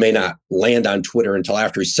it may not land on Twitter until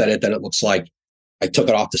after he said it. Then it looks like I took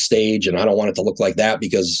it off the stage and I don't want it to look like that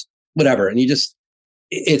because whatever. And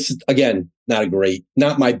it's again,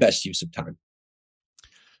 not my best use of time.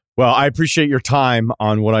 Well, I appreciate your time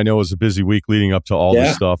on what I know is a busy week leading up to all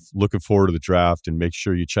this stuff. Looking forward to the draft, and make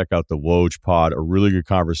sure you check out the Woj pod. A really good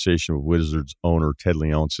conversation with Wizards owner Ted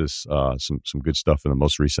Leonsis. Some good stuff in the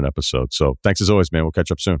most recent episode. So thanks as always, man. We'll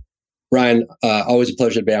catch up soon. Ryen, always a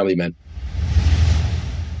pleasure to be on with you, man.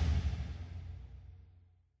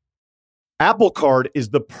 Apple Card is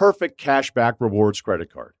the perfect cashback rewards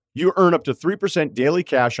credit card. You earn up to 3% daily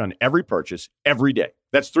cash on every purchase every day.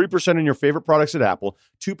 That's 3% on your favorite products at Apple,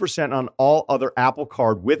 2% on all other Apple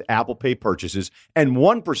Card with Apple Pay purchases, and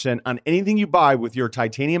 1% on anything you buy with your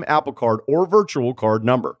titanium Apple Card or virtual card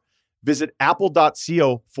number. Visit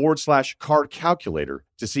apple.co/card calculator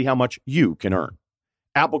to see how much you can earn.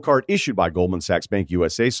 Apple Card issued by Goldman Sachs Bank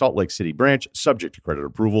USA, Salt Lake City branch, subject to credit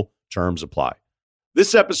approval. Terms apply.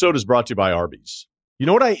 This episode is brought to you by Arby's. You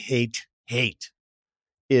know what I hate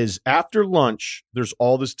is after lunch, there's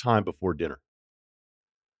all this time before dinner.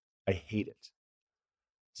 I hate it.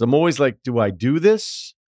 So I'm always like, do I do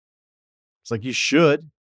this? It's like, you should.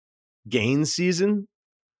 Gain season,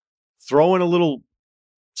 throw in a little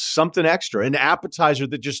something extra, an appetizer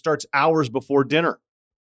that just starts hours before dinner.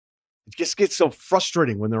 It just gets so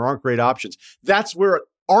frustrating when there aren't great options. That's where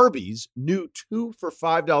Arby's new 2 for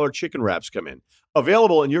 $5 chicken wraps come in.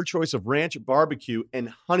 Available in your choice of ranch, barbecue,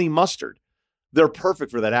 and honey mustard. They're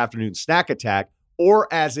perfect for that afternoon snack attack or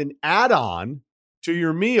as an add-on to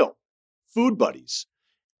your meal. Food Buddies.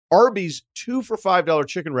 Arby's 2 for $5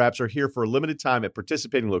 chicken wraps are here for a limited time at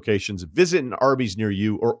participating locations. Visit an Arby's near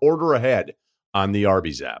you or order ahead on the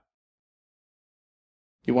Arby's app.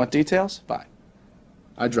 You want details? Fine.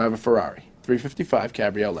 I drive a Ferrari 355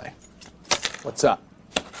 Cabriolet. What's up?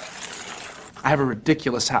 I have a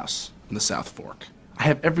ridiculous house in the South Fork. I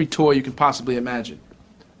have every toy you can possibly imagine.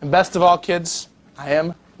 And best of all, kids, I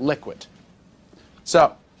am liquid.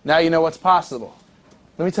 So, now you know what's possible.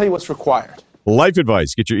 Let me tell you what's required. Life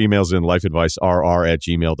advice. Get your emails in,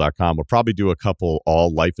 lifeadvicerr@gmail.com. We'll probably do a couple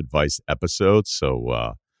all life advice episodes.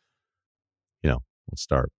 So, we'll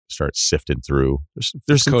start sifting through.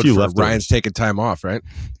 There's some few left. Ryan's taking time off, right?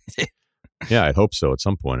 Yeah, I hope so at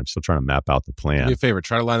some point. I'm still trying to map out the plan. Do me a favor.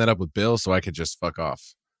 Try to line that up with Bill so I could just fuck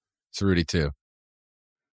off. It's Rudy, too.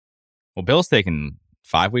 Well, Bill's taking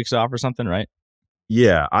 5 weeks off or something, right?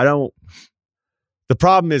 Yeah, the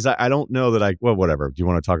problem is I don't know that whatever. Do you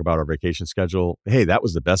want to talk about our vacation schedule? Hey, that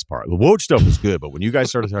was the best part. The Woj stuff was good, but when you guys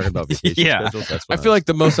started talking about vacation schedules, that's what I feel like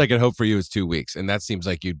the most I could hope for you is 2 weeks, and that seems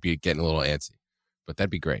like you'd be getting a little antsy. But that'd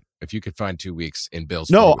be great. If you could find 2 weeks in Bill's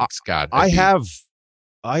 4 weeks, God.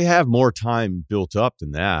 I have more time built up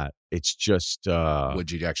than that. It's just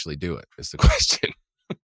would you actually do it is the question.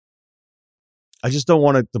 I just don't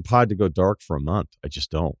want the pod to go dark for a month. I just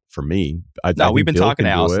don't. For me, we've been talking to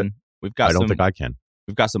Allison. I don't think I can.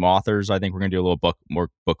 We've got some authors. I think we're going to do a little more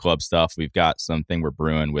book club stuff. We've got something we're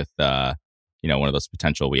brewing with, one of those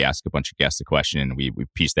potential. We ask a bunch of guests a question and we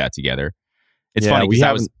piece that together. It's funny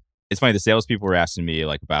because It's funny. The salespeople were asking me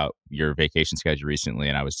like about your vacation schedule recently,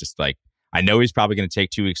 and I was just like, I know he's probably going to take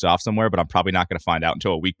 2 weeks off somewhere, but I'm probably not going to find out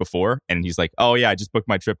until a week before. And he's like, oh yeah, I just booked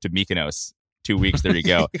my trip to Mykonos. 2 weeks, there you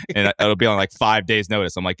go. And it'll be on like 5 days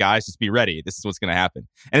notice. I'm like, guys, just be ready. This is what's going to happen.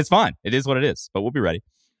 And it's fine. It is what it is, but we'll be ready.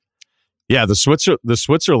 Yeah, the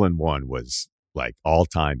Switzerland one was like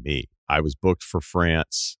all-time me. I was booked for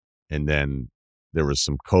France, and then there was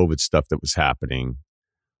some COVID stuff that was happening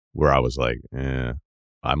where I was like,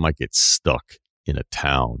 I might get stuck in a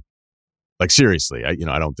town. Like seriously, I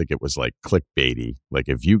don't think it was like clickbaity. Like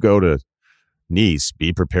if you go to Nice,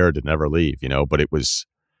 be prepared to never leave, but it was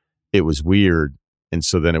weird. And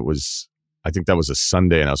so then I think that was a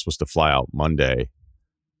Sunday, and I was supposed to fly out Monday,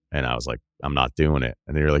 and I was like, I'm not doing it.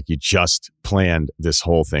 And they're like, you just planned this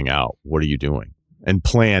whole thing out. What are you doing? And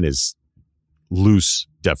plan is loose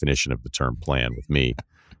definition of the term plan with me.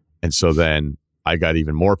 And so then I got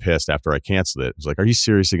even more pissed after I canceled it. I was like, are you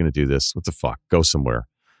seriously going to do this? What the fuck? Go somewhere.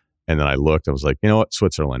 And then I looked, I was like, you know what?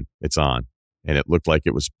 Switzerland, it's on. And it looked like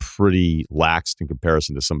it was pretty laxed in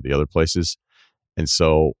comparison to some of the other places. And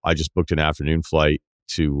so I just booked an afternoon flight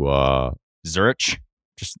to Zurich.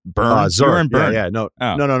 Just Bern. Zurich. Bern. Yeah. No.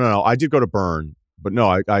 I did go to Bern, but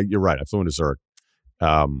no, you're right. I flew into Zurich.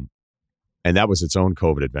 And that was its own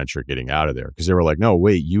COVID adventure getting out of there, because they were like, no,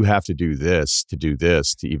 wait, you have to do this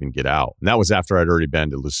to even get out. And that was after I'd already been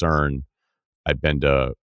to Lucerne. I'd been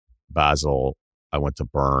to Basel. I went to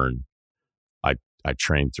Bern. I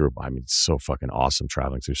trained through. I mean, it's so fucking awesome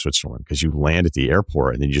traveling through Switzerland, because you land at the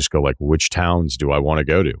airport and then you just go like, which towns do I want to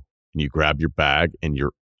go to? And you grab your bag and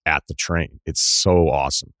you're at the train. It's so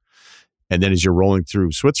awesome. And then as you're rolling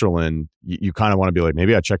through Switzerland, you kind of want to be like,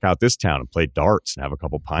 maybe I check out this town and play darts and have a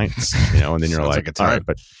couple pints, and then you're like all right,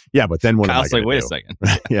 but then what am I going to do? Wait a second.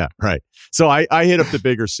 Yeah, right. So I hit up the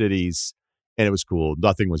bigger cities, and it was cool.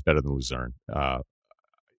 Nothing was better than Lucerne.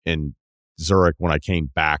 In Zurich, when I came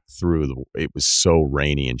back through, it was so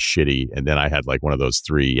rainy and shitty. And then I had like one of those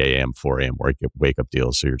 3 a.m., 4 a.m. wake up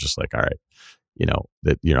deals. So you're just like, all right,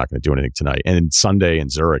 that you're not going to do anything tonight. And Sunday in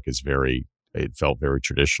Zurich it felt very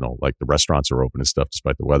traditional. Like the restaurants are open and stuff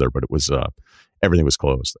despite the weather, but it was, everything was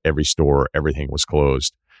closed. Every store, everything was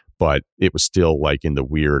closed. But it was still like in the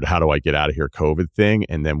weird, how do I get out of here COVID thing.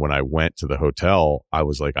 And then when I went to the hotel, I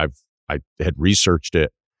was like, I had researched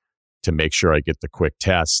it to make sure I get the quick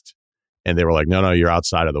test. And they were like, no, you're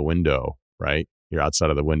outside of the window, right? You're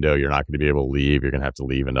outside of the window. You're not going to be able to leave. You're going to have to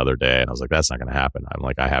leave another day. And I was like, that's not going to happen. I'm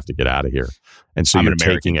like, I have to get out of here. And so you're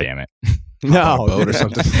taking it. Damn it. No, boat or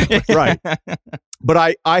something. Right.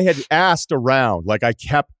 But I had asked around, like I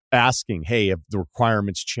kept asking, hey, have the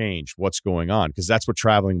requirements changed? What's going on? Because that's what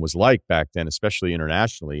traveling was like back then, especially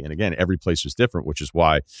internationally. And again, every place was different, which is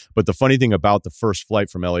why. But the funny thing about the first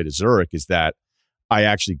flight from LA to Zurich is that I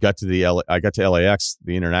actually got to LAX,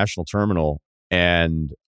 the international terminal,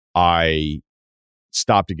 and I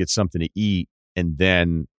stopped to get something to eat. And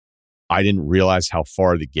then I didn't realize how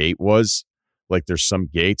far the gate was. Like there's some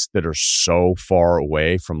gates that are so far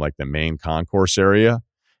away from like the main concourse area.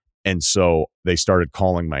 And so they started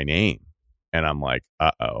calling my name, and I'm like,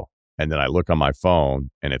 uh-oh. And then I look on my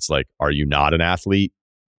phone and it's like, are you not an athlete?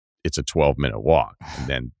 It's a 12-minute walk. And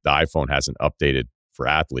then the iPhone hasn't updated for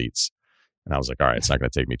athletes. And I was like, all right, it's not going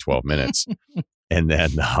to take me 12 minutes. And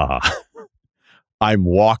then I'm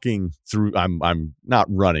walking through, I'm not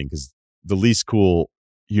running, because the least cool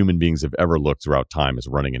human beings have ever looked throughout time is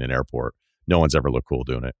running in an airport. No one's ever looked cool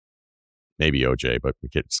doing it. Maybe OJ, but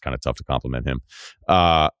it's kind of tough to compliment him.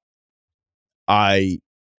 I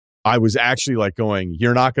was actually like going,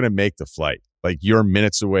 you're not going to make the flight. Like you're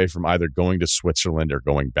minutes away from either going to Switzerland or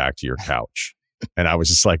going back to your couch. And I was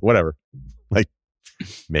just like, whatever. Like,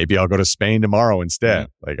 maybe I'll go to Spain tomorrow instead.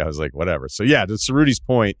 Like I was like, whatever. So yeah, to Cerruti's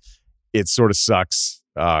point, it sort of sucks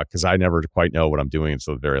because I never quite know what I'm doing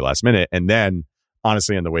until the very last minute. And then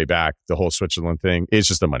honestly, on the way back, the whole Switzerland thing is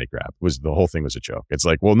just a money grab. The whole thing was a joke. It's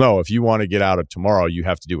like, well, no, if you want to get out of tomorrow, you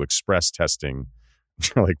have to do express testing.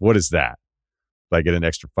 Like, what is that? Like get an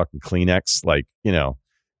extra fucking Kleenex? Like,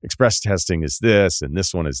 express testing is this and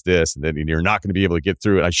this one is this. And then you're not going to be able to get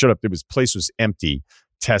through it. I showed up. Place was empty,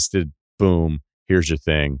 tested, boom. Here's your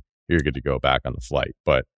thing. You're good to go back on the flight.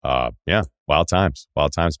 But yeah, wild times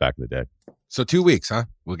back in the day. So 2 weeks, huh?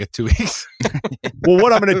 We'll get 2 weeks. Well,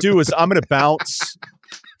 what I'm going to do is I'm going to bounce.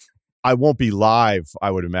 I won't be live,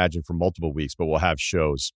 I would imagine, for multiple weeks, but we'll have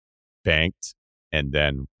shows banked, and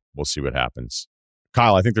then we'll see what happens.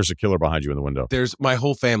 Kyle, I think there's a killer behind you in the window. My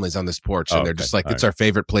whole family's on this porch, and they're just like, it's our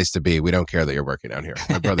favorite place to be. We don't care that you're working down here.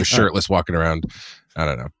 My brother's shirtless walking around. I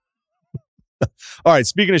don't know. All right.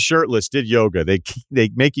 Speaking of shirtless, did yoga. They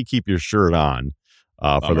make you keep your shirt on.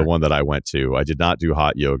 for the one that I went to. I did not do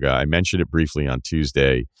hot yoga. I mentioned it briefly on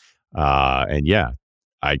Tuesday. And yeah,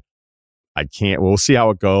 I can't. We'll see how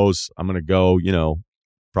it goes. I'm going to go,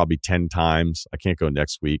 probably 10 times. I can't go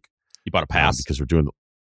next week. You bought a pass? Because we're doing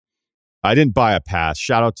I didn't buy a pass.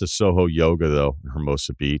 Shout out to Soho Yoga, though, in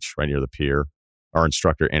Hermosa Beach, right near the pier. Our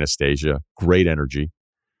instructor, Anastasia, great energy.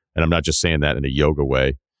 And I'm not just saying that in a yoga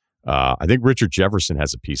way. I think Richard Jefferson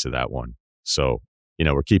has a piece of that one. So,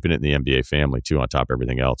 we're keeping it in the NBA family, too, on top of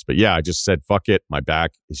everything else. But yeah, I just said, fuck it. My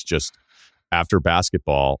back is just, after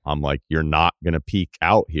basketball, I'm like, you're not going to peak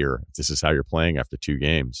out here. This is how you're playing after 2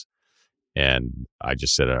 games. And I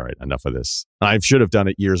just said, all right, enough of this. I should have done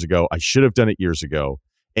it years ago.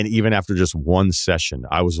 And even after just one session,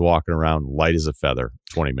 I was walking around light as a feather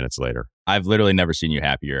 20 minutes later. I've literally never seen you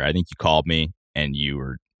happier. I think you called me and you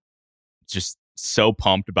were just so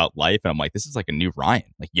pumped about life. And I'm like, this is like a new Ryen.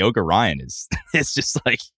 Like Yoga Ryen is, it's just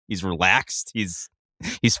like, he's relaxed. He's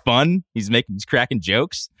fun. He's cracking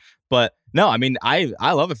jokes. But no, I mean, I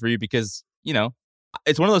love it for you because,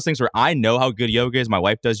 it's one of those things where I know how good yoga is. My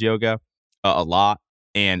wife does yoga a lot.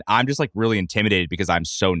 And I'm just like really intimidated because I'm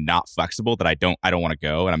so not flexible that I don't want to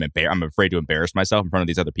go. And I'm afraid to embarrass myself in front of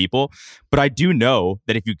these other people. But I do know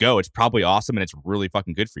that if you go, it's probably awesome and it's really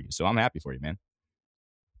fucking good for you. So I'm happy for you, man.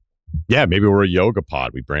 Yeah, maybe we're a yoga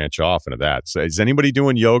pod. We branch off into that. So is anybody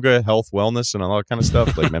doing yoga, health, wellness, and all that kind of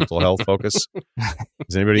stuff, like mental health focus?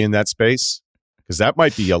 Is anybody in that space? Because that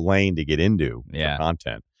might be a lane to get into for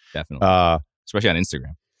content. Definitely. Especially on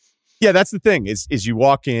Instagram. Yeah, that's the thing. Is you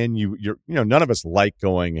walk in, you're none of us like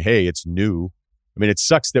going, hey, it's new. I mean, it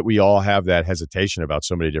sucks that we all have that hesitation about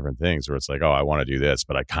so many different things where it's like, oh, I want to do this,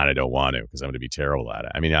 but I kind of don't want to because I'm going to be terrible at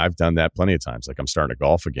it. I mean, I've done that plenty of times. Like I'm starting to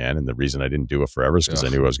golf again. And the reason I didn't do it forever is because I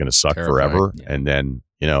knew I was going to suck forever. Yeah. And then,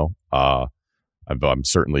 I'm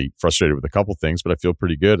certainly frustrated with a couple things, but I feel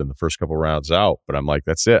pretty good in the first couple rounds out. But I'm like,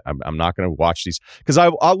 that's it. I'm not going to watch these because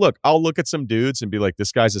I'll look at some dudes and be like,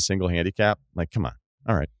 this guy's a single handicap. I'm like, come on.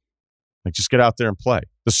 All right. Like, just get out there and play.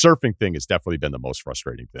 The surfing thing has definitely been the most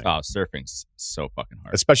frustrating thing. Oh, surfing's so fucking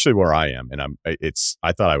hard. Especially where I am. And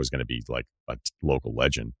I thought I was going to be like a local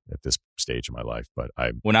legend at this stage of my life, but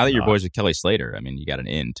now that you're boys with Kelly Slater, I mean, you got an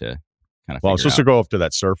in to kind of I'm supposed to go up to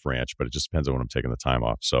that surf ranch, but it just depends on when I'm taking the time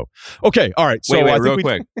off. So, okay. All right. So wait, real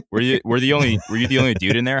quick. Were you the only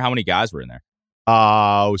dude in there? How many guys were in there?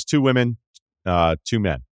 It was 2 women, 2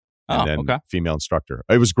 men. And then female instructor.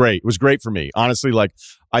 It was great. It was great for me. Honestly, like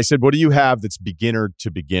I said, what do you have that's beginner to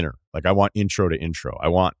beginner? Like I want intro to intro. I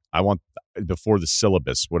want before the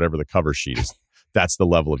syllabus, whatever the cover sheet is. That's the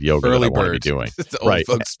level of yoga that I want to be doing. It's the old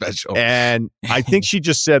folks special. And I think she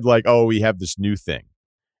just said like, oh, we have this new thing.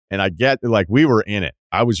 And I get like we were in it.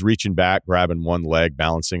 I was reaching back, grabbing one leg,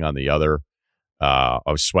 balancing on the other. I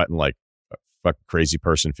was sweating like a fucking crazy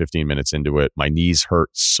person 15 minutes into it. My knees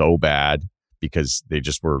hurt so bad because they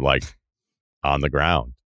just were like on the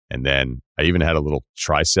ground. And then I even had a little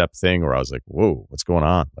tricep thing where I was like, whoa, what's going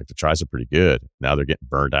on? Like the tris are pretty good. Now they're getting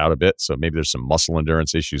burned out a bit. So maybe there's some muscle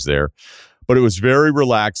endurance issues there. But it was very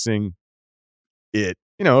relaxing. If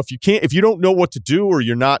you don't know what to do or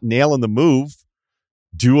you're not nailing the move,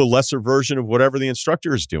 do a lesser version of whatever the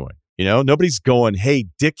instructor is doing. Nobody's going, hey,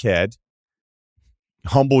 dickhead,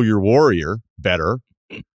 humble your warrior better.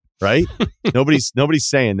 Right? Nobody's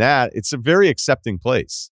saying that. It's a very accepting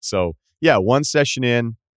place. So yeah, one session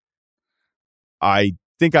in, I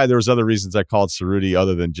think there was other reasons I called Cerruti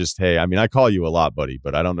other than just, hey, I mean, I call you a lot, buddy,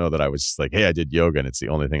 but I don't know that I was like, hey, I did yoga and it's the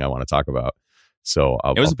only thing I want to talk about. So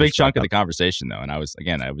it was a big chunk of the conversation though. And I was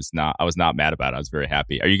not mad about it. I was very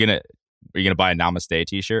happy. Are you going to buy a Namaste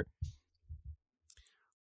t-shirt?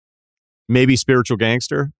 Maybe Spiritual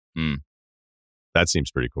Gangster. That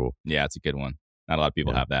seems pretty cool. Yeah, it's a good one. Not a lot of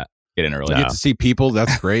people have that. Get in early. You get to see people.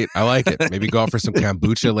 That's great. I like it. Maybe go out for some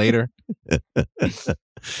kombucha later.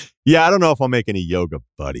 Yeah, I don't know if I'll make any yoga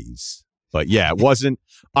buddies. But yeah, it wasn't.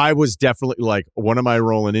 I was definitely like, what am I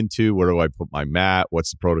rolling into? Where do I put my mat?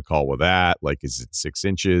 What's the protocol with that? Like, is it 6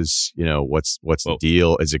 inches? What's the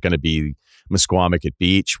deal? Is it going to be Musqueamicut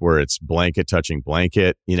Beach where it's blanket touching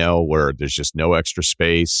blanket, where there's just no extra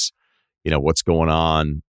space? What's going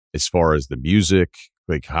on as far as the music?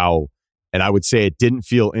 Like how... And I would say it didn't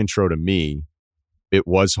feel intro to me. It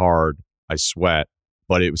was hard. I sweat,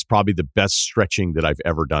 but it was probably the best stretching that I've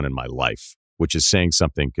ever done in my life, which is saying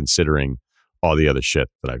something considering all the other shit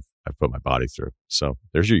that I've put my body through. So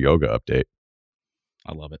there's your yoga update.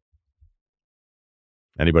 I love it.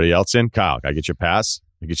 Anybody else in? Kyle, can I get you a pass?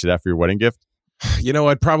 Can I get you that for your wedding gift?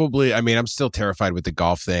 I'm still terrified with the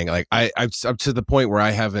golf thing. Like I'm to the point where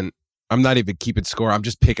I'm not even keeping score. I'm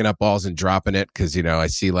just picking up balls and dropping it because, I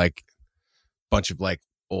see like bunch of like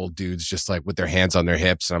old dudes just like with their hands on their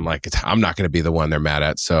hips. And I'm like, I'm not going to be the one they're mad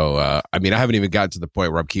at. So, I mean, I haven't even gotten to the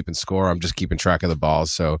point where I'm keeping score. I'm just keeping track of the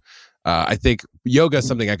balls. So, I think yoga is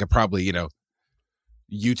something I could probably,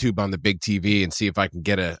 YouTube on the big TV and see if I can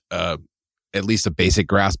get at least a basic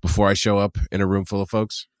grasp before I show up in a room full of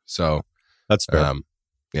folks. So that's fair.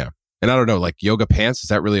 Yeah. And I don't know, like yoga pants, is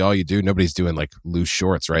that really all you do? Nobody's doing like loose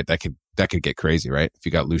shorts, right? That could get crazy, right? If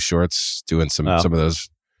you got loose shorts, doing some of those.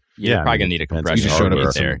 You're probably gonna need a compression. You just showed up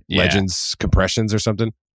with there. Legends compressions or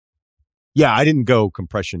something. Yeah, I didn't go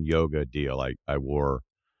compression yoga deal. I wore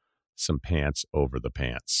some pants over the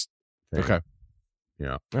pants. Okay.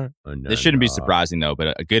 Yeah. All right. This shouldn't be surprising though,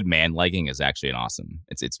 but a good man legging is actually an awesome.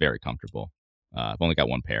 It's very comfortable. I've only got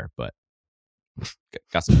one pair, but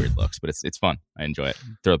got some weird looks, but it's fun. I enjoy it.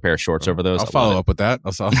 Throw a pair of shorts over those. I'll follow up with that.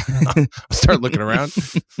 I'll start looking around.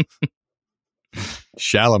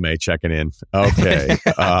 Chalamet checking in. Okay.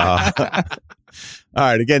 All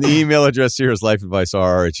right. Again, the email address here is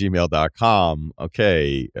lifeadviceR@gmail.com.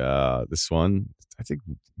 Okay. This one, I think,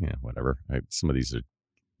 whatever. Some of these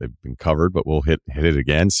they've been covered, but we'll hit it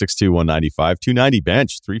again. 6'2", 195, 290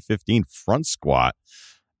 bench, 315 front squat.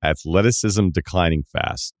 Athleticism declining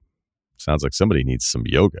fast. Sounds like somebody needs some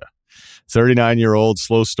yoga. 39-year-old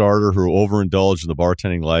slow starter who overindulged in the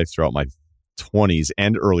bartending life throughout my 20s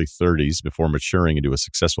and early 30s before maturing into a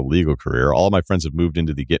successful legal career. All of my friends have moved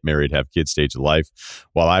into the get married, have kids stage of life,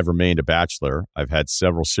 while I've remained a bachelor. I've had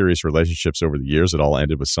several serious relationships over the years that all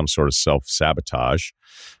ended with some sort of self-sabotage.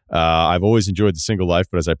 I've always enjoyed the single life,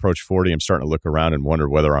 but as I approach 40, I'm starting to look around and wonder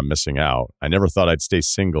whether I'm missing out. I never thought I'd stay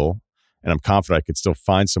single, and I'm confident I could still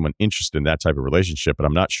find someone interested in that type of relationship, but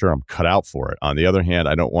I'm not sure I'm cut out for it. On the other hand,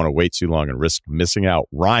 I don't want to wait too long and risk missing out.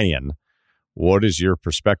 Ryen, what is your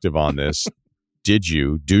perspective on this? Do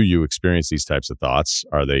you experience these types of thoughts?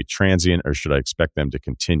 Are they transient or should I expect them to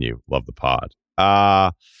continue? Love the pod.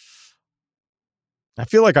 I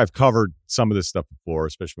feel like I've covered some of this stuff before,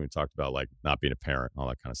 especially when we talked about like not being a parent and all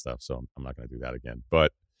that kind of stuff. So I'm not going to do that again.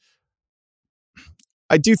 But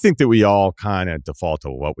I do think that we all kind of default to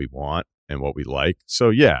what we want and what we like. So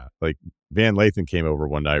yeah, like Van Lathan came over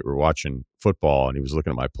one night. We were watching football and he was looking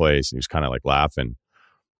at my place and he was kind of like laughing.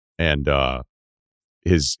 And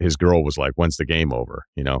his girl was like, when's the game over?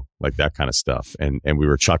 Like that kind of stuff. And we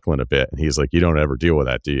were chuckling a bit. And he's like, you don't ever deal with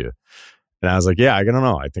that, do you? And I was like, yeah, I don't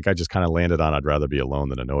know. I think I just kind of landed on I'd rather be alone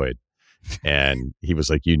than annoyed. And he was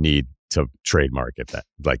like, you need to trademark that.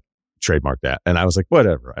 And I was like,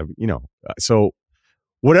 whatever. So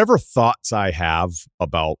whatever thoughts I have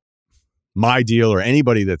about my deal or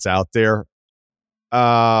anybody that's out there,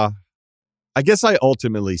 I guess I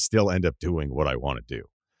ultimately still end up doing what I want to do.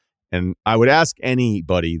 And I would ask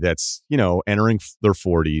anybody that's, entering their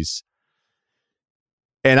 40s.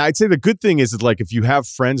 And I'd say the good thing is like if you have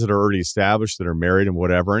friends that are already established that are married and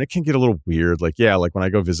whatever, and it can get a little weird. Like, yeah, like when I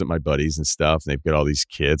go visit my buddies and stuff, and they've got all these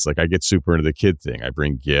kids, like I get super into the kid thing. I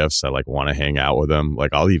bring gifts. I like want to hang out with them.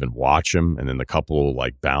 Like I'll even watch them. And then the couple will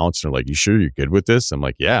like bounce and they're like, you sure you're good with this? I'm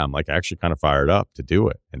like, yeah, I'm like actually kind of fired up to do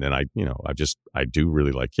it. And then I do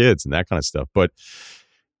really like kids and that kind of stuff. But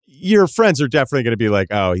your friends are definitely going to be like,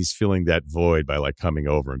 oh, he's filling that void by like coming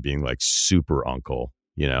over and being like super uncle,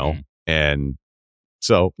 and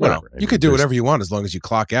so whatever. You could do whatever you want as long as you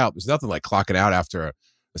clock out. There's nothing like clocking out after a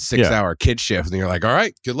 6-hour kid shift and you're like, all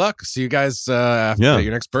right, good luck. See you guys after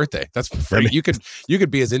your next birthday. That's free. You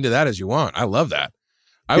could be as into that as you want. I love that.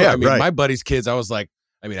 I mean, my buddy's kids, I was like,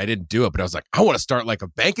 I didn't do it, but I was like, I want to start like a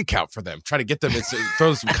bank account for them, try to get them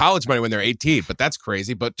throw some college money when they're 18. But that's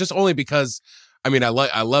crazy. But just only because I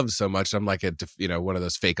love so much. I'm like one of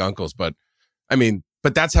those fake uncles, but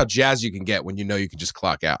but that's how jazzed you can get when you can just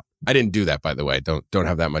clock out. I didn't do that, by the way. Don't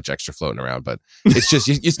have that much extra floating around, but it's just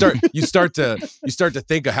you start to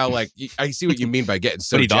think of how like I see what you mean by getting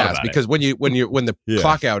so jazzed because when the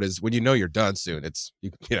clock out is when you're done soon. It's you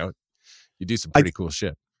do some pretty cool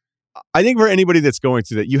shit. I think for anybody that's going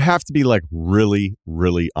through that, you have to be like really,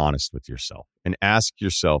 really honest with yourself and ask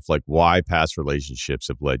yourself like why past relationships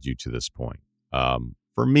have led you to this point.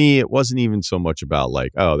 For me, it wasn't even so much about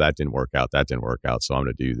like, oh, that didn't work out, so I'm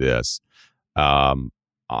going to do this.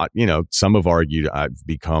 Some have argued I've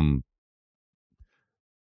become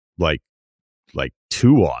like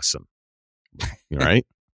too awesome, right?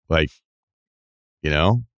 Like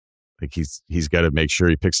he's got to make sure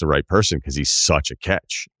he picks the right person because he's such a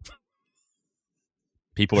catch.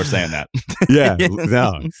 People are saying that. Yeah,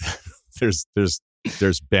 no,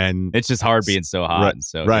 there's been. It's just hard being so hot and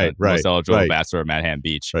so most eligible bachelor at Manhattan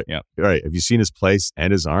Beach. Right. Yeah. Right. Have you seen his place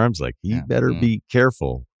and his arms? Like he better be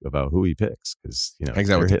careful about who he picks because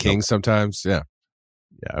hangs out with the Kings sometimes. Yeah.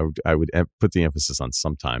 Yeah. I would put the emphasis on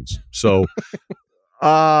sometimes. So,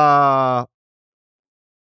 I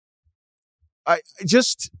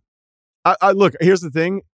look, here's the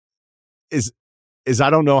thing is I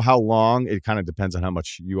don't know how long. It kind of depends on how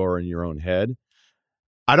much you are in your own head.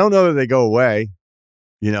 I don't know that they go away.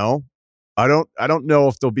 You know, I don't know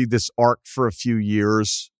if there'll be this arc for a few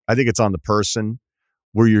years. I think it's on the person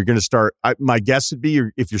where you're going to start. My guess would be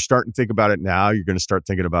if you're starting to think about it now, you're going to start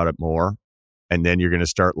thinking about it more. And then you're going to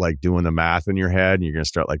start like doing the math in your head and you're going to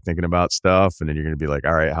start like thinking about stuff. And then you're going to be like,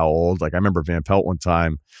 all right, how old? Like I remember Van Pelt one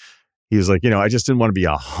time, he was like, I just didn't want to be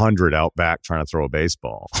 100 out back trying to throw a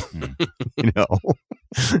baseball,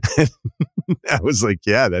 I was like,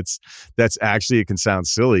 yeah, that's actually, it can sound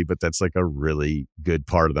silly, but that's like a really good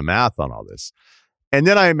part of the math on all this. And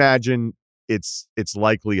then I imagine it's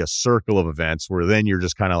likely a circle of events where then you're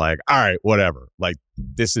just kind of like, all right, whatever. Like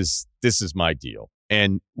this is my deal.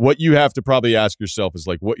 And what you have to probably ask yourself is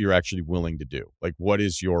like what you're actually willing to do. Like what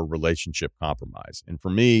is your relationship compromise? And for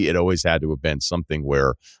me, it always had to have been something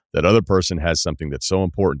where that other person has something that's so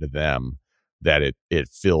important to them that it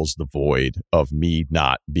fills the void of me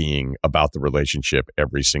not being about the relationship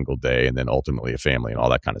every single day and then ultimately a family and all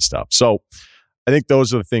that kind of stuff. So I think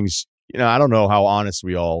those are the things, I don't know how honest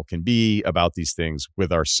we all can be about these things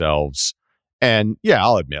with ourselves. And yeah,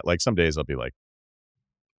 I'll admit, like some days I'll be like,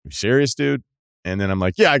 you serious, dude? And then I'm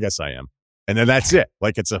like, yeah, I guess I am. And then that's it.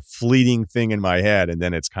 Like it's a fleeting thing in my head and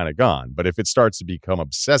then it's kind of gone. But if it starts to become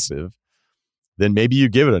obsessive, then maybe you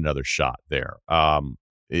give it another shot there.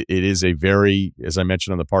 It is a very, as I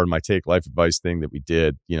mentioned on the Part of My Take life advice thing that we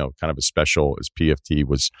did, kind of a special as PFT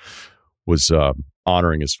was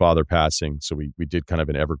honoring his father passing. So we did kind of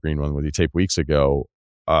an evergreen one with you tape weeks ago.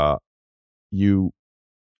 You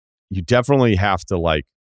definitely have to like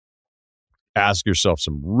ask yourself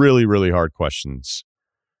some really, really hard questions.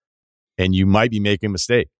 And you might be making a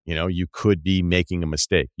mistake. You could be making a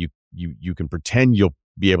mistake. You can pretend you'll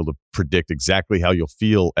be able to predict exactly how you'll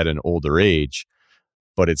feel at an older age,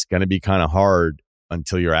 but it's going to be kind of hard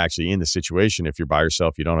until you're actually in the situation. If you're by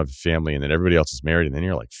yourself, you don't have a family, and then everybody else is married, and then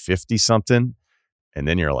you're like 50 something. And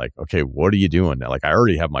then you're like, okay, what are you doing now? Like I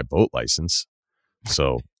already have my boat license.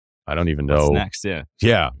 So I don't even know. What's next? Yeah.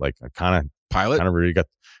 Yeah. Like I kind of really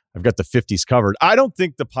I've got the 50s covered. I don't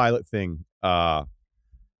think the pilot thing, I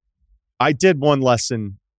did one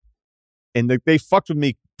lesson and they fucked with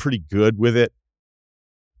me pretty good with it,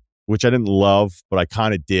 which I didn't love, but I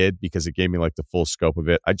kind of did because it gave me like the full scope of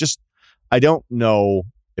it. I don't know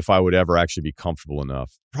if I would ever actually be comfortable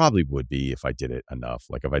enough. Probably would be if I did it enough.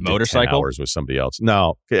 Like if I did 10 hours with somebody else.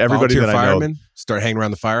 No, everybody Volunteer that fireman, I know. start hanging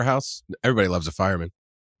around the firehouse. Everybody loves a fireman.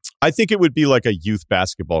 I think it would be like a youth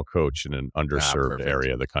basketball coach in an underserved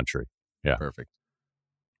area of the country. Yeah. Perfect.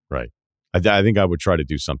 Right. I think I would try to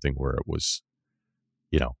do something where it was,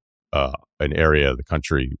 an area of the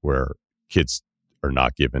country where kids are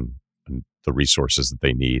not given the resources that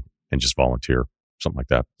they need and just volunteer, something like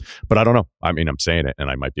that. But I don't know. I mean, I'm saying it and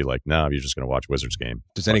I might be like, no, you're just going to watch Wizards game.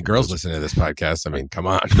 Does any girls listen to this podcast? I mean, come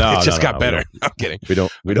on. No, it just got better. I'm kidding.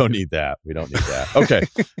 We don't need that. We don't need that. Okay.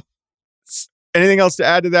 Anything else to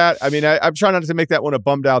add to that? I mean, I'm trying not to make that one a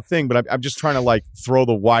bummed out thing, but I'm just trying to like throw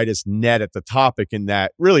the widest net at the topic in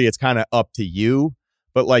that really it's kind of up to you.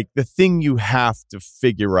 But like the thing you have to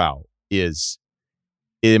figure out is,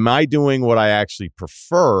 am I doing what I actually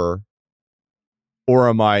prefer, or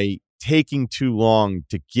am I taking too long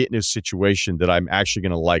to get in a situation that I'm actually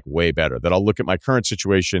going to like way better? That I'll look at my current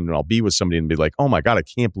situation and I'll be with somebody and be like, oh my God, I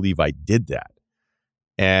can't believe I did that.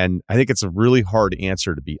 And I think it's a really hard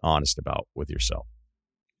answer to be honest about with yourself.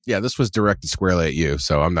 Yeah, this was directed squarely at you,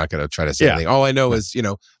 so I'm not going to try to say anything. All I know is,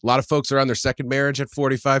 a lot of folks are on their second marriage at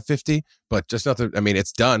 45, 50, but just nothing. I mean,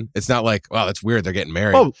 it's done. It's not like, wow, that's weird. They're getting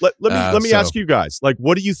married. Oh, let me ask you guys, like,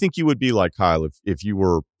 what do you think you would be like, Kyle, if you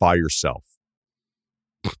were by yourself?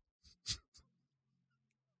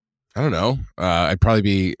 I don't know. I'd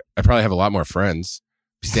probably have a lot more friends,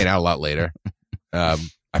 be staying out a lot later.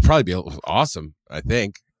 I'd probably be awesome, I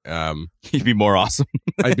think. You'd be more awesome.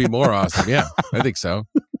 I'd be more awesome. Yeah, I think so.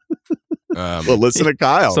 Well, listen to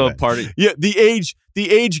Kyle. So the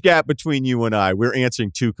age gap between you and I, we're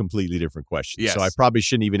answering two completely different questions. Yes. So I probably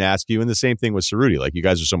shouldn't even ask you. And the same thing with Cerruti. Like you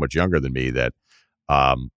guys are so much younger than me that,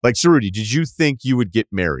 like Cerruti, did you think you would get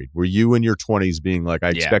married? Were you in your 20s being like,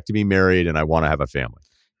 I expect to be married and I want to have a family?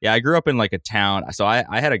 Yeah, I grew up in like a town. So I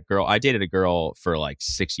dated a girl for like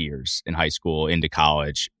 6 years in high school into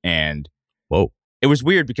college. And whoa, it was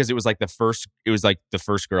weird because it was like the first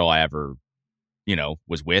girl I ever,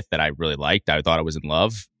 was with that I really liked. I thought I was in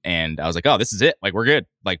love. And I was like, oh, this is it. Like, we're good.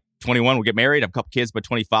 Like 21, we'll get married. I have a couple kids by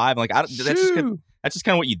 25. Like, that's That's just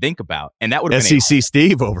kind of what you think about. And that would have SEC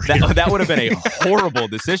Steve over here. That would have been a horrible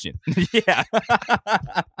decision. Yeah.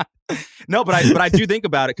 No, but I do think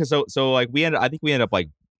about it because so like I think we ended up like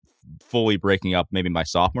fully breaking up maybe my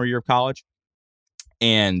sophomore year of college.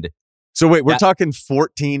 And so wait, we're talking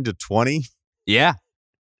 14 to 20? Yeah.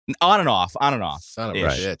 On and off. Son of a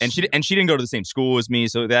bitch. And she didn't go to the same school as me,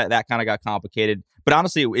 so that kind of got complicated. But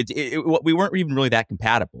honestly, we weren't even really that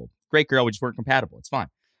compatible. Great girl, we just weren't compatible. It's fine.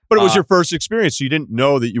 But it was your first experience, so you didn't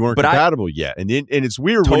know that you weren't compatible yet. And it's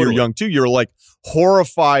weird when you're young, too. You're like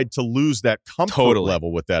horrified to lose that comfort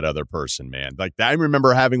level with that other person, man. Like, I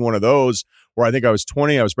remember having one of those where I think I was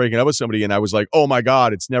 20, I was breaking up with somebody, and I was like, oh my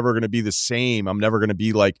God, it's never going to be the same. I'm never going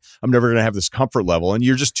to have this comfort level. And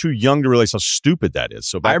you're just too young to realize how stupid that is.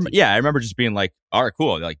 So I remember just being like, all right,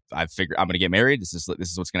 cool. Like, I figured I'm going to get married. This is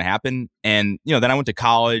what's going to happen. And, then I went to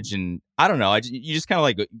college, and I don't know. You just kind of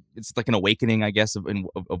like, it's like an awakening, I guess, of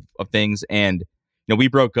things. And, we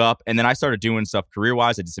broke up, and then I started doing stuff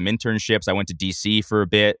career-wise. I did some internships. I went to DC for a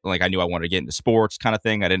bit. Like, I knew I wanted to get into sports kind of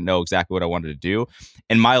thing. I didn't know exactly what I wanted to do.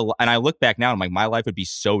 And I look back now, and I'm like, my life would be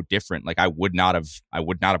so different. Like, I would not have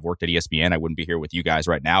worked at ESPN. I wouldn't be here with you guys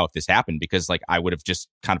right now if this happened, because like I would have just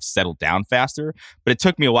kind of settled down faster. But it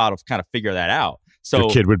took me a while to kind of figure that out. So your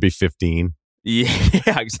kid would be 15.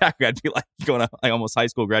 Yeah, exactly. I'd be like going to like almost high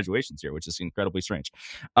school graduations here, which is incredibly strange.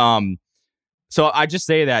 So I just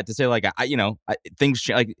say that to say like, things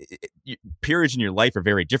like periods in your life are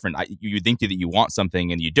very different. You think that you want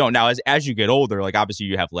something and you don't. Now, as you get older, like obviously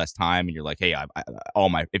you have less time and you're like, hey,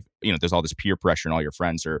 there's all this peer pressure and all your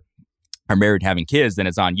friends are married, having kids, then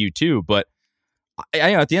it's on you too. But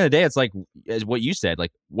at the end of the day, it's like, as what you said,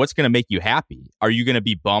 like what's going to make you happy? Are you going to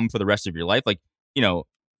be bummed for the rest of your life? Like,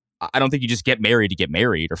 I don't think you just get married to get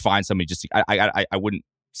married or find somebody I wouldn't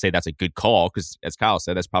say that's a good call, because as Kyle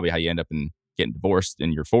said, that's probably how you end up getting divorced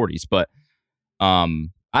in your 40s. But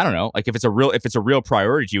I don't know, like if it's a real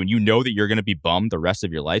priority to you and you know that you're going to be bummed the rest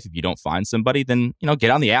of your life if you don't find somebody, then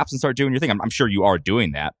get on the apps and start doing your thing. I'm sure you are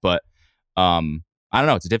doing that, but I don't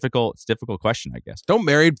know. It's a difficult question, I guess. Don't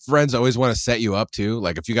married friends always want to set you up too?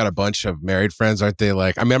 Like if you got a bunch of married friends, aren't they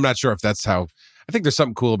like, I mean, I'm not sure if that's how, I think there's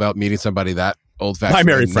something cool about meeting somebody that old-fashioned. My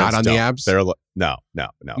married friends not on don't. the apps. They're no.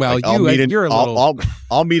 Well, like, I'll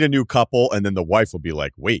meet a new couple, and then the wife will be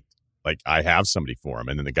like, wait, like I have somebody for him,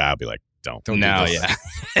 and then the guy will be like, don't do this. Yeah.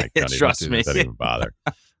 Like, trust me. Don't even bother.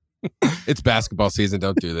 It's basketball season.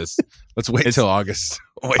 Don't do this. Let's wait until August.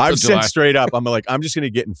 I've said straight up, I'm like, I'm just going to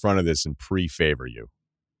get in front of this and pre-favor you.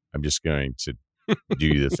 I'm just going to do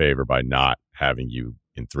you the favor by not having you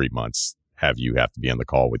in 3 months have to be on the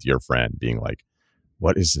call with your friend being like,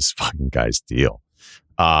 what is this fucking guy's deal?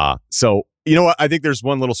 So you know what? I think there's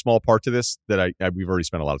one little small part to this that we've already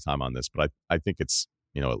spent a lot of time on this, but I think it's,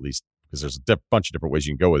 at least because there's a bunch of different ways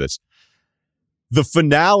you can go with this. The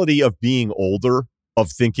finality of being older,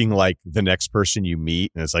 of thinking like the next person you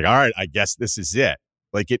meet, and it's like, all right, I guess this is it.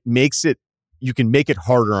 Like you can make it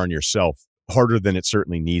harder on yourself, harder than it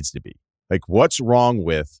certainly needs to be. Like what's wrong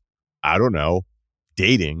with, I don't know,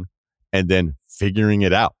 dating and then figuring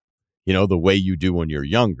it out, the way you do when you're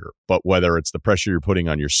younger. But whether it's the pressure you're putting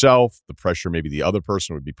on yourself, the pressure maybe the other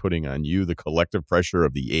person would be putting on you, the collective pressure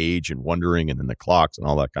of the age and wondering, and then the clocks and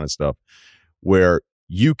all that kind of stuff, where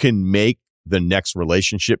you can make the next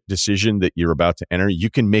relationship decision that you're about to enter, you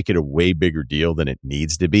can make it a way bigger deal than it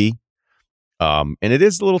needs to be. And it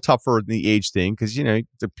is a little tougher in the age thing because, the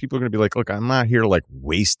people are going to be like, look, I'm not here to like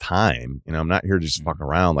waste time. I'm not here to just fuck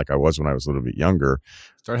around like I was when I was a little bit younger.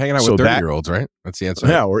 Start hanging out with 30-year-olds, right? That's the answer.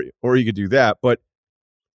 Yeah, or you could do that. But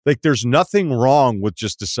like, there's nothing wrong with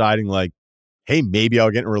just deciding like, hey, maybe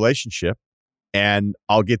I'll get in a relationship and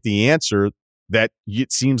I'll get the answer that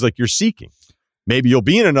it seems like you're seeking. Maybe you'll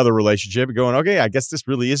be in another relationship and going, okay, I guess this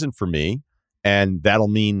really isn't for me. And that'll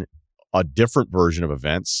mean a different version of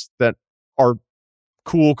events that are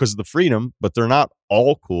cool because of the freedom, but they're not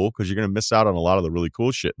all cool because you're going to miss out on a lot of the really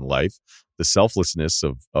cool shit in life. The selflessness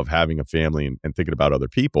of having a family and thinking about other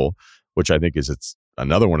people, which I think it's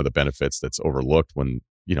another one of the benefits that's overlooked when,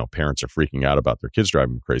 parents are freaking out about their kids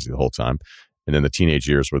driving them crazy the whole time. And then the teenage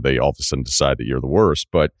years where they all of a sudden decide that you're the worst.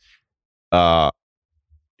 But, or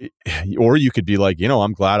you could be like,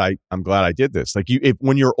 I'm glad I did this. Like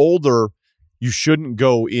when you're older, you shouldn't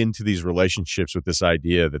go into these relationships with this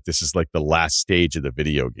idea that this is like the last stage of the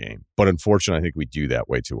video game. But unfortunately, I think we do that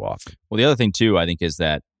way too often. Well, the other thing too, I think, is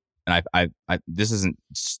that, and I this isn't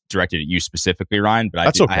directed at you specifically, Ryan, but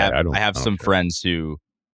that's okay. I have some friends who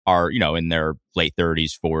are, in their late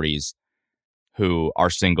 30s, 40s, who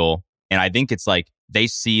are single. And I think it's like they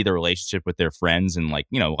see the relationship with their friends and like,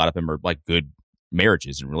 a lot of them are like good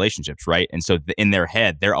marriages and relationships, right? And so in their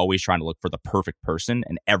head, they're always trying to look for the perfect person,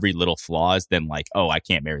 and every little flaw is then like, oh, I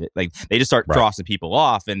can't marry it. Like they just start crossing people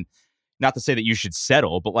off. And not to say that you should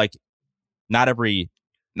settle, but like not every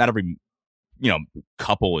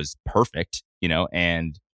couple is perfect,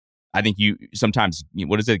 and I think sometimes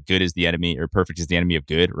what is it? Good is the enemy, or perfect is the enemy of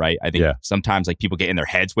good, right? I think sometimes like people get in their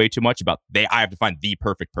heads way too much about I have to find the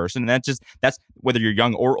perfect person. And that's whether you're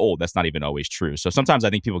young or old, that's not even always true. So sometimes I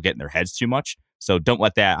think people get in their heads too much. So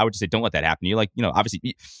I would just say, don't let that happen to you. Like,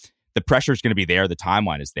 obviously the pressure is going to be there. The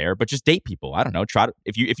timeline is there, but just date people. I don't know.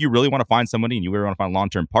 If you really want to find somebody and you really want to find a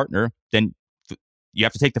long-term partner, then you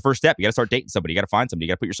have to take the first step. You got to start dating somebody. You got to find somebody.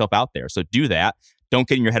 You got to put yourself out there. So do that. Don't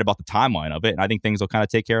get in your head about the timeline of it. And I think things will kind of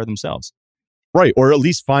take care of themselves. Right. Or at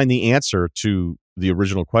least find the answer to the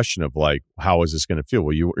original question of like, how is this going to feel?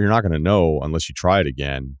 Well, you're not going to know unless you try it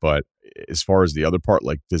again. But as far as the other part,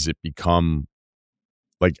 like, does it become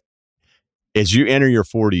like, as you enter your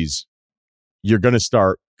 40s, you're going to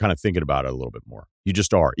start kind of thinking about it a little bit more. You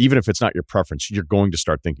just are. Even if it's not your preference, you're going to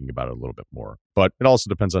start thinking about it a little bit more. But it also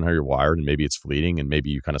depends on how you're wired, and maybe it's fleeting, and maybe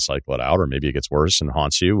you kind of cycle it out, or maybe it gets worse and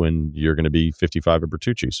haunts you, and you're going to be 55 at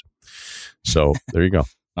Bertucci's. So there you go.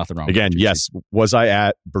 Nothing wrong. Again, with yes. Was I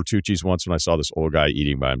at Bertucci's once when I saw this old guy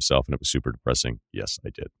eating by himself and it was super depressing? Yes, I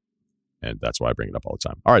did. And that's why I bring it up all the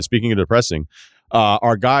time. All right. Speaking of depressing,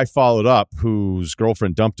 our guy followed up whose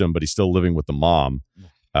girlfriend dumped him, but he's still living with the mom.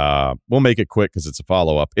 We'll make it quick because it's a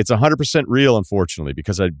follow-up. It's 100% real, unfortunately,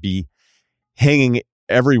 because I'd be hanging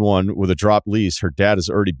everyone with a drop lease. Her dad has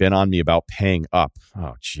already been on me about paying up.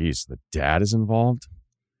 Oh, geez. The dad is involved?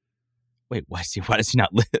 Wait, why does he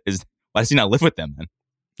not live with them then?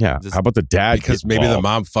 Yeah. How about the dad? Because maybe the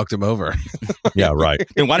mom fucked him over. Yeah, right.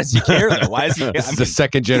 Then why does he care though? Why is he? It's a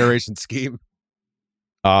second generation scheme.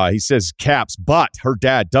 He says caps, but her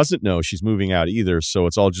dad doesn't know she's moving out either. So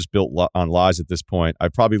it's all just built on lies at this point. I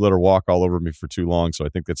probably let her walk all over me for too long. So I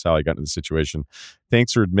think that's how I got into the situation.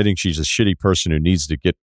 Thanks for admitting she's a shitty person who needs to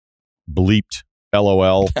get bleeped.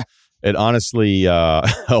 LOL. It honestly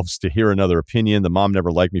helps to hear another opinion. The mom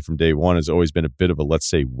never liked me from day one, has always been a bit of a, let's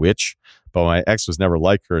say, witch. But my ex was never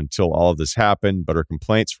like her until all of this happened. But her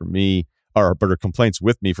complaints with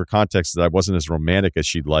me for context that I wasn't as romantic as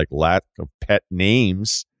she'd like. Lack of pet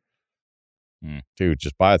names. Dude,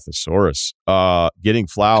 just buy a thesaurus. Getting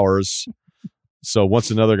flowers. So once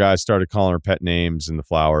another guy started calling her pet names and the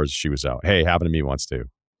flowers, she was out. Hey, happened to me once too.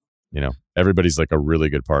 Everybody's like a really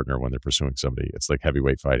good partner when they're pursuing somebody. It's like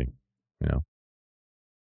heavyweight fighting.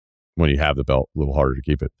 When you have the belt, a little harder to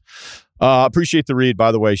keep it. Appreciate the read.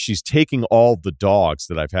 By the way, she's taking all the dogs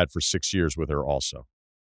that I've had for 6 years with her also.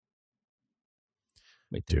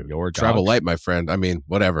 Wait, dude, your dogs? Travel light, my friend. I mean,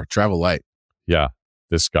 whatever. Travel light. Yeah.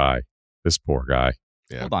 This poor guy.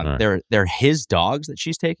 Yeah. Hold on. Right. They're his dogs that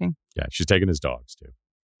she's taking? Yeah, she's taking his dogs too.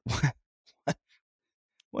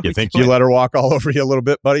 What You think you let her walk all over you a little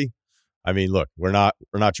bit, buddy? I mean, look, we're not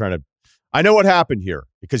trying to. I know what happened here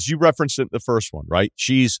because you referenced it in the first one, right?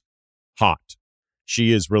 She's hot.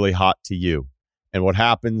 She is really hot to you. And what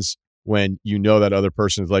happens when you know that other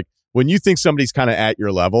person is like, when you think somebody's kind of at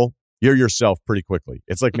your level, you're yourself pretty quickly.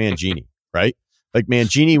 It's like Mangini, right? Like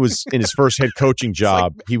Mangini was in his first head coaching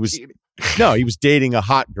job. He was dating a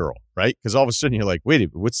hot girl, right? Because all of a sudden you're like, wait,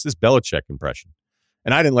 what's this Belichick impression?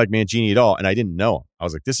 And I didn't like Mangini at all, and I didn't know him. I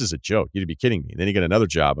was like, this is a joke. You'd be kidding me. And then he got another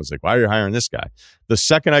job. I was like, why are you hiring this guy? The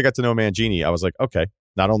second I got to know Mangini, I was like, okay,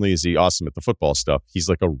 not only is he awesome at the football stuff, he's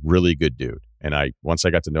like a really good dude. And once I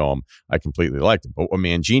got to know him, I completely liked him. But what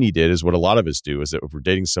Mangini did is what a lot of us do, is that if we're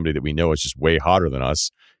dating somebody that we know is just way hotter than us,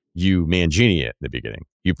 you Mangini it in the beginning.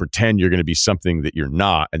 You pretend you're going to be something that you're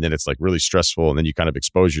not, and then it's like really stressful, and then you kind of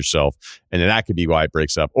expose yourself, and then that could be why it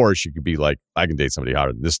breaks up. Or she could be like, I can date somebody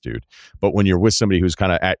hotter than this dude. But when you're with somebody who's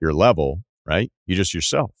kind of at your level, right, you just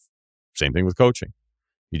yourself. Same thing with coaching.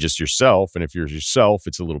 You just yourself, and if you're yourself,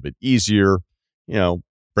 it's a little bit easier,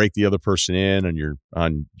 break the other person in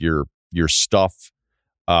on your stuff.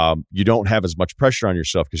 You don't have as much pressure on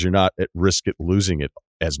yourself because you're not at risk at losing it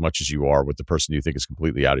as much as you are with the person you think is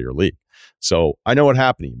completely out of your league. So I know what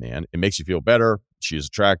happened to you, man. It makes you feel better. She is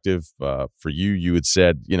attractive. For you had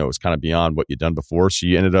said, it's kind of beyond what you'd done before. So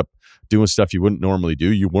you ended up doing stuff you wouldn't normally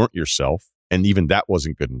do. You weren't yourself. And even that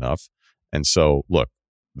wasn't good enough. And so, look,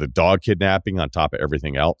 the dog kidnapping on top of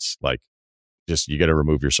everything else, like, just you got to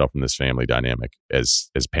remove yourself from this family dynamic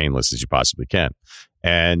as painless as you possibly can.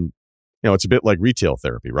 And, it's a bit like retail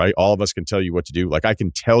therapy, right? All of us can tell you what to do. Like, I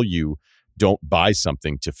can tell you, don't buy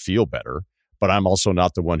something to feel better, but I'm also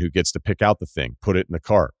not the one who gets to pick out the thing, put it in the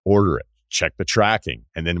cart, order it, check the tracking.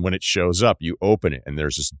 And then when it shows up, you open it and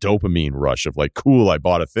there's this dopamine rush of like, cool, I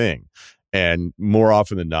bought a thing. And more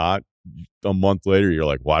often than not, a month later, you're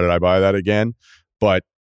like, why did I buy that again? But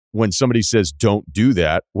when somebody says don't do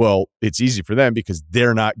that, well, it's easy for them because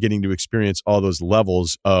they're not getting to experience all those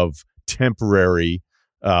levels of temporary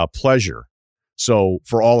pleasure. So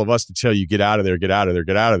for all of us to tell you, get out of there,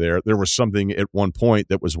 there was something at one point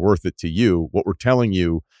that was worth it to you. What we're telling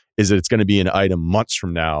you is that it's going to be an item months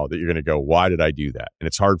from now that you're going to go, why did I do that? And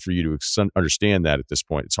it's hard for you to understand that at this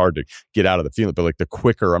point. It's hard to get out of the feeling, but like the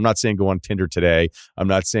quicker, I'm not saying go on Tinder today. I'm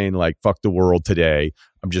not saying like fuck the world today.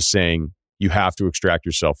 I'm just saying you have to extract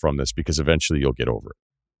yourself from this because eventually you'll get over it.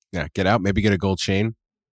 Yeah. Get out. Maybe get a gold chain.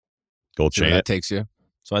 That takes you.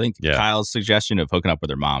 So I think Kyle's suggestion of hooking up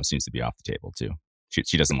with her mom seems to be off the table too.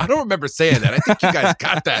 She doesn't like I don't remember saying that. I think you guys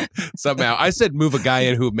got that somehow. I said move a guy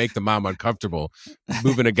in who would make the mom uncomfortable.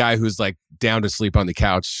 Moving a guy who's like down to sleep on the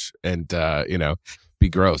couch and, be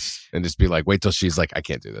gross and just be like, wait till she's like, I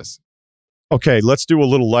can't do this. Okay, let's do a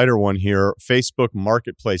little lighter one here. Facebook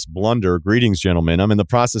Marketplace blunder. Greetings, gentlemen. I'm in the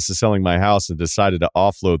process of selling my house and decided to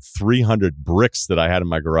offload 300 bricks that I had in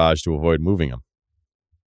my garage to avoid moving them.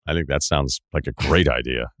 I think that sounds like a great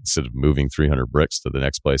idea instead of moving 300 bricks to the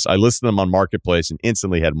next place. I listed them on Marketplace and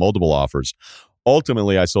instantly had multiple offers.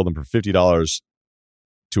 Ultimately, I sold them for $50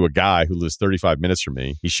 to a guy who lives 35 minutes from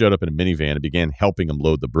me. He showed up in a minivan and began helping him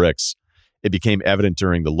load the bricks. It became evident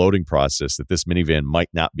during the loading process that this minivan might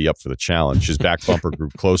not be up for the challenge. His back bumper grew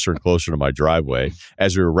closer and closer to my driveway.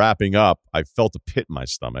 As we were wrapping up, I felt a pit in my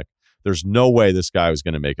stomach. There's no way this guy was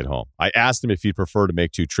going to make it home. I asked him if he'd prefer to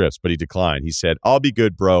make 2 trips, but he declined. He said, I'll be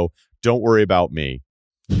good, bro. Don't worry about me.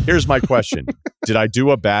 Here's my question. Did I do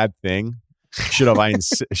a bad thing? Should I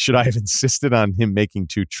have insisted on him making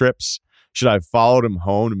 2 trips? Should I have followed him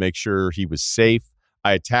home to make sure he was safe?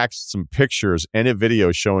 I attached some pictures and a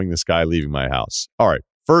video showing this guy leaving my house. All right.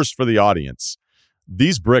 First, for the audience,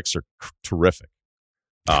 these bricks are terrific.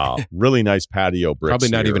 Really nice patio bricks. Probably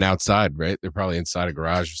not even outside, right? They're probably inside a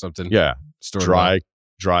garage or something. Yeah.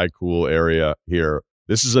 Dry, cool area here.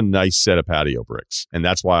 This is a nice set of patio bricks. And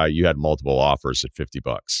that's why you had multiple offers at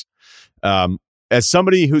 $50. As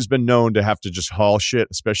somebody who's been known to have to just haul shit,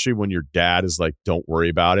 especially when your dad is like, don't worry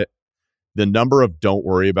about it. The number of don't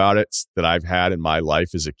worry about it that I've had in my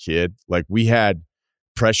life as a kid, like we had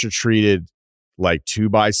pressure treated like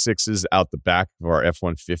 2x6s out the back of our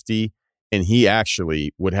F-150. And he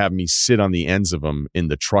actually would have me sit on the ends of them in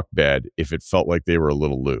the truck bed if it felt like they were a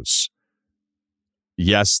little loose.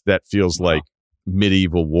 Yes, that feels like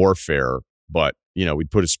medieval warfare, but,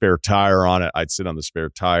 we'd put a spare tire on it. I'd sit on the spare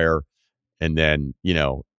tire. And then, he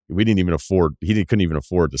couldn't even afford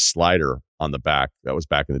the slider on the back. That was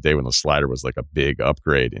back in the day when the slider was like a big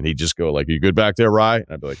upgrade. And he'd just go like, you good back there, Rye? And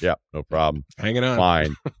I'd be like, yeah, no problem. Hanging on.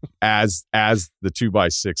 Fine. As the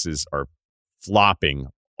 2x6s are flopping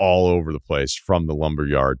all over the place from the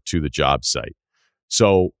lumberyard to the job site.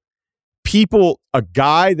 So a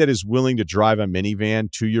guy that is willing to drive a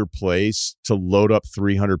minivan to your place to load up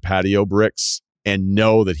 300 patio bricks and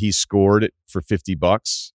know that he scored it for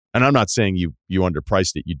 $50. And I'm not saying you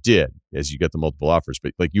underpriced it. You did, as you get the multiple offers,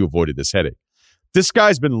 but like you avoided this headache. This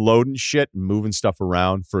guy's been loading shit and moving stuff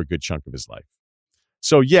around for a good chunk of his life.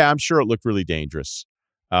 So yeah, I'm sure it looked really dangerous.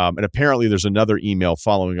 And apparently there's another email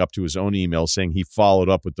following up to his own email saying he followed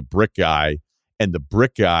up with the brick guy, and the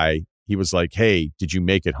brick guy, he was like, hey, did you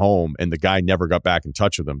make it home? And the guy never got back in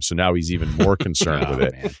touch with him. So now he's even more concerned with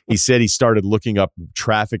it. Man. He said he started looking up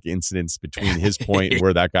traffic incidents between his point and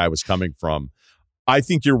where that guy was coming from. I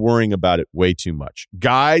think you're worrying about it way too much.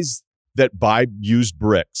 Guys that buy used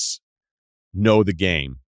bricks know the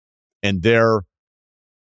game, and their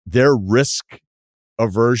risk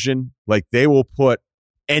aversion, like they will put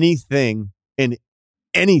anything in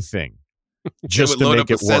anything just to make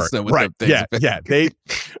it work. Right. Yeah.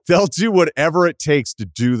 They'll do whatever it takes to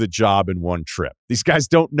do the job in one trip. These guys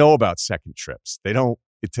don't know about second trips. They don't,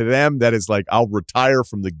 to them, that is like, I'll retire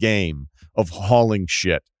from the game of hauling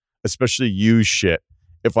shit, especially used shit,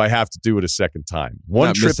 if I have to do it a second time.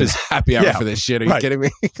 One trip is happy hour for this shit. Are you kidding me?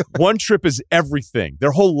 One trip is everything.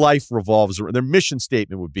 Their whole life revolves around, their mission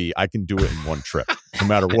statement would be, I can do it in one trip, no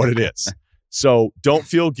matter what it is. So don't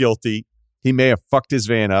feel guilty. He may have fucked his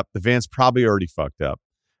van up. The van's probably already fucked up.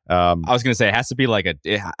 I was going to say, it has to be like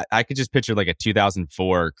I could just picture like a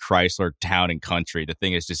 2004 Chrysler Town and Country. The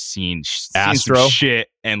thing is just seen some shit.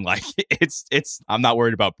 And like, I'm not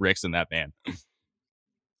worried about bricks in that van.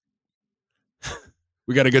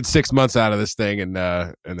 We got a good 6 months out of this thing, and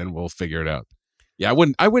then we'll figure it out. Yeah,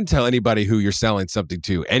 I wouldn't tell anybody who you're selling something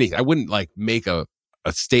to. I wouldn't like make a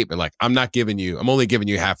statement like, I'm only giving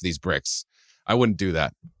you half of these bricks. I wouldn't do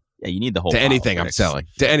that. Yeah, you need the whole to anything I'm selling.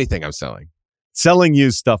 selling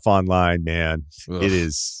used stuff online, man. Ugh. It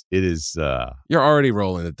is. You're already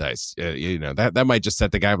rolling the dice. You know, that might just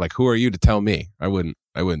set the guy like, who are you to tell me? I wouldn't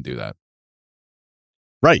do that.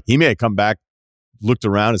 Right. He may have come back, looked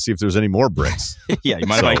around and see if there's any more bricks. Yeah, you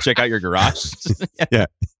might check out your garage. Yeah.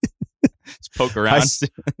 Just poke around.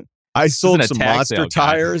 I sold some Monster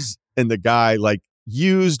tires, and the guy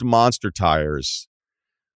used Monster tires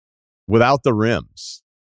without the rims.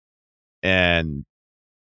 And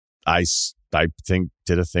I think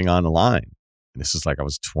did a thing online. And this is I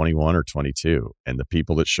was 21 or 22. And the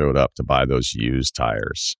people that showed up to buy those used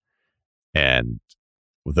tires and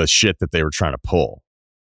the shit that they were trying to pull,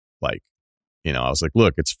 I was like,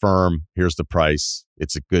 look, it's firm. Here's the price.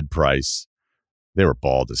 It's a good price. They were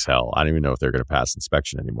bald as hell. I don't even know if they're going to pass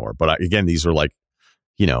inspection anymore. But again, these are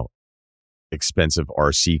expensive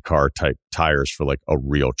RC car type tires for a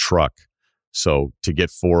real truck. So to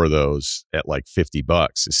get 4 of those at $50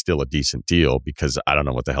 is still a decent deal, because I don't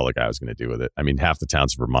know what the hell the guy was going to do with it. I mean, half the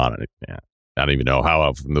town's Vermont. And I don't even know how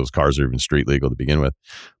often those cars are even street legal to begin with.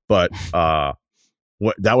 But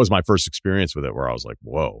that was my first experience with it, where I was like,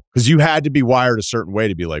 whoa. Because you had to be wired a certain way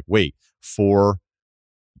to be like, wait, 4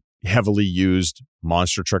 heavily used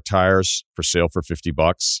monster truck tires for sale for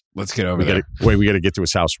 $50. Let's get over there. We got to get to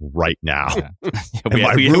his house right now. Yeah.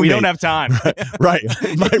 We don't have time. Right.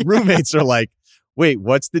 My roommates are like, wait,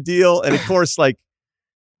 what's the deal? And of course,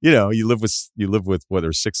 you live with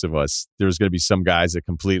whether 6 of us, there's going to be some guys that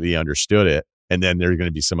completely understood it. And then there's going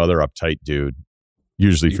to be some other uptight dude,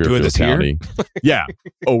 usually Fairfield County. Yeah.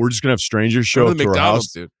 Oh, we're just going to have strangers show up to our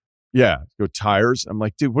house. Dude. Yeah. Go tires. I'm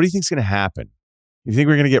like, dude, what do you think's going to happen? You think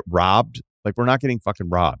we're going to get robbed? We're not getting fucking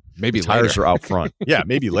robbed. Maybe the tires later. are out front. Yeah,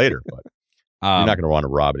 maybe later, but you're not going to want to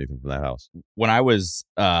rob anything from that house. When I was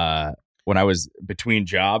between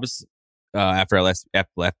jobs, after I left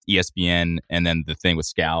ESPN, and then the thing with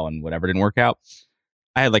Scal and whatever didn't work out,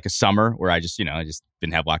 I had a summer where I just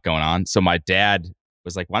didn't have a lot going on. So my dad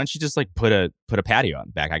was like, why don't you just put a patio on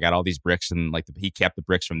the back? I got all these bricks, and he kept the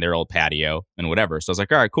bricks from their old patio and whatever. So I was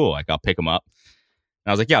like, all right, cool. I'll pick them up. And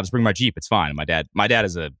I was like, yeah, I'll just bring my Jeep. It's fine. And my dad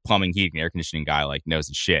is a plumbing, heating, air conditioning guy, knows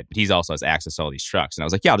his shit. But he's also has access to all these trucks. And I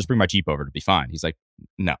was like, yeah, I'll just bring my Jeep over to be fine. He's like,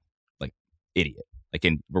 no, idiot.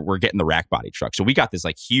 We're getting the rack body truck. So we got this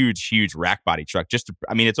huge rack body truck.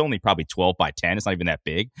 It's only probably 12 by 10. It's not even that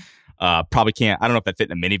big. Probably can't. I don't know if that fit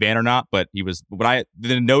in a minivan or not. But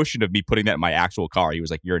the notion of me putting that in my actual car, he was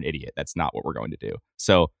like, you're an idiot. That's not what we're going to do.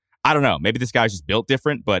 So I don't know. Maybe this guy's just built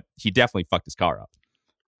different, but he definitely fucked his car up.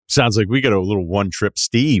 Sounds like we got a little one-trip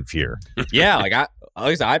Steve here. Yeah,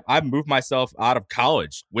 I moved myself out of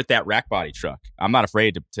college with that rack body truck. I'm not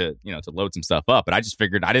afraid to load some stuff up, but I just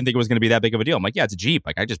figured I didn't think it was going to be that big of a deal. I'm like, yeah, it's a Jeep.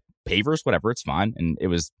 I just pavers, whatever, it's fine. And it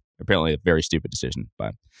was apparently a very stupid decision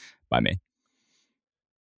by me.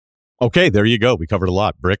 Okay, there you go. We covered a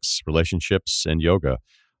lot: bricks, relationships, and yoga.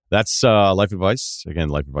 That's Life Advice. Again,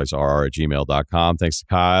 lifeadvicerr@gmail.com. Thanks to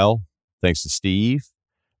Kyle. Thanks to Steve.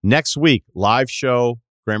 Next week, live show.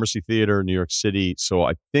 Gramercy Theater, New York City. So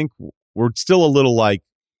I think we're still a little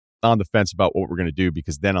on the fence about what we're going to do,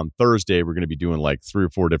 because then on Thursday, we're going to be doing 3 or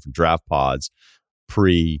 4 different draft pods,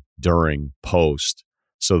 pre, during, post.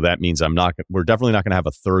 So that means we're definitely not going to have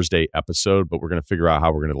a Thursday episode, but we're going to figure out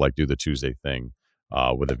how we're going to do the Tuesday thing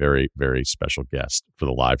with a very, very special guest for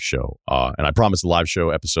the live show. And I promise the live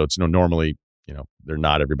show episodes, normally, they're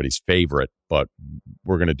not everybody's favorite, but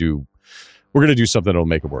we're going to do something that'll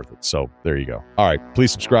make it worth it. So there you go. All right.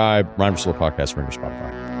 Please subscribe. Ryen Russillo Podcast, Ringer,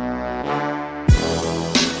 Spotify.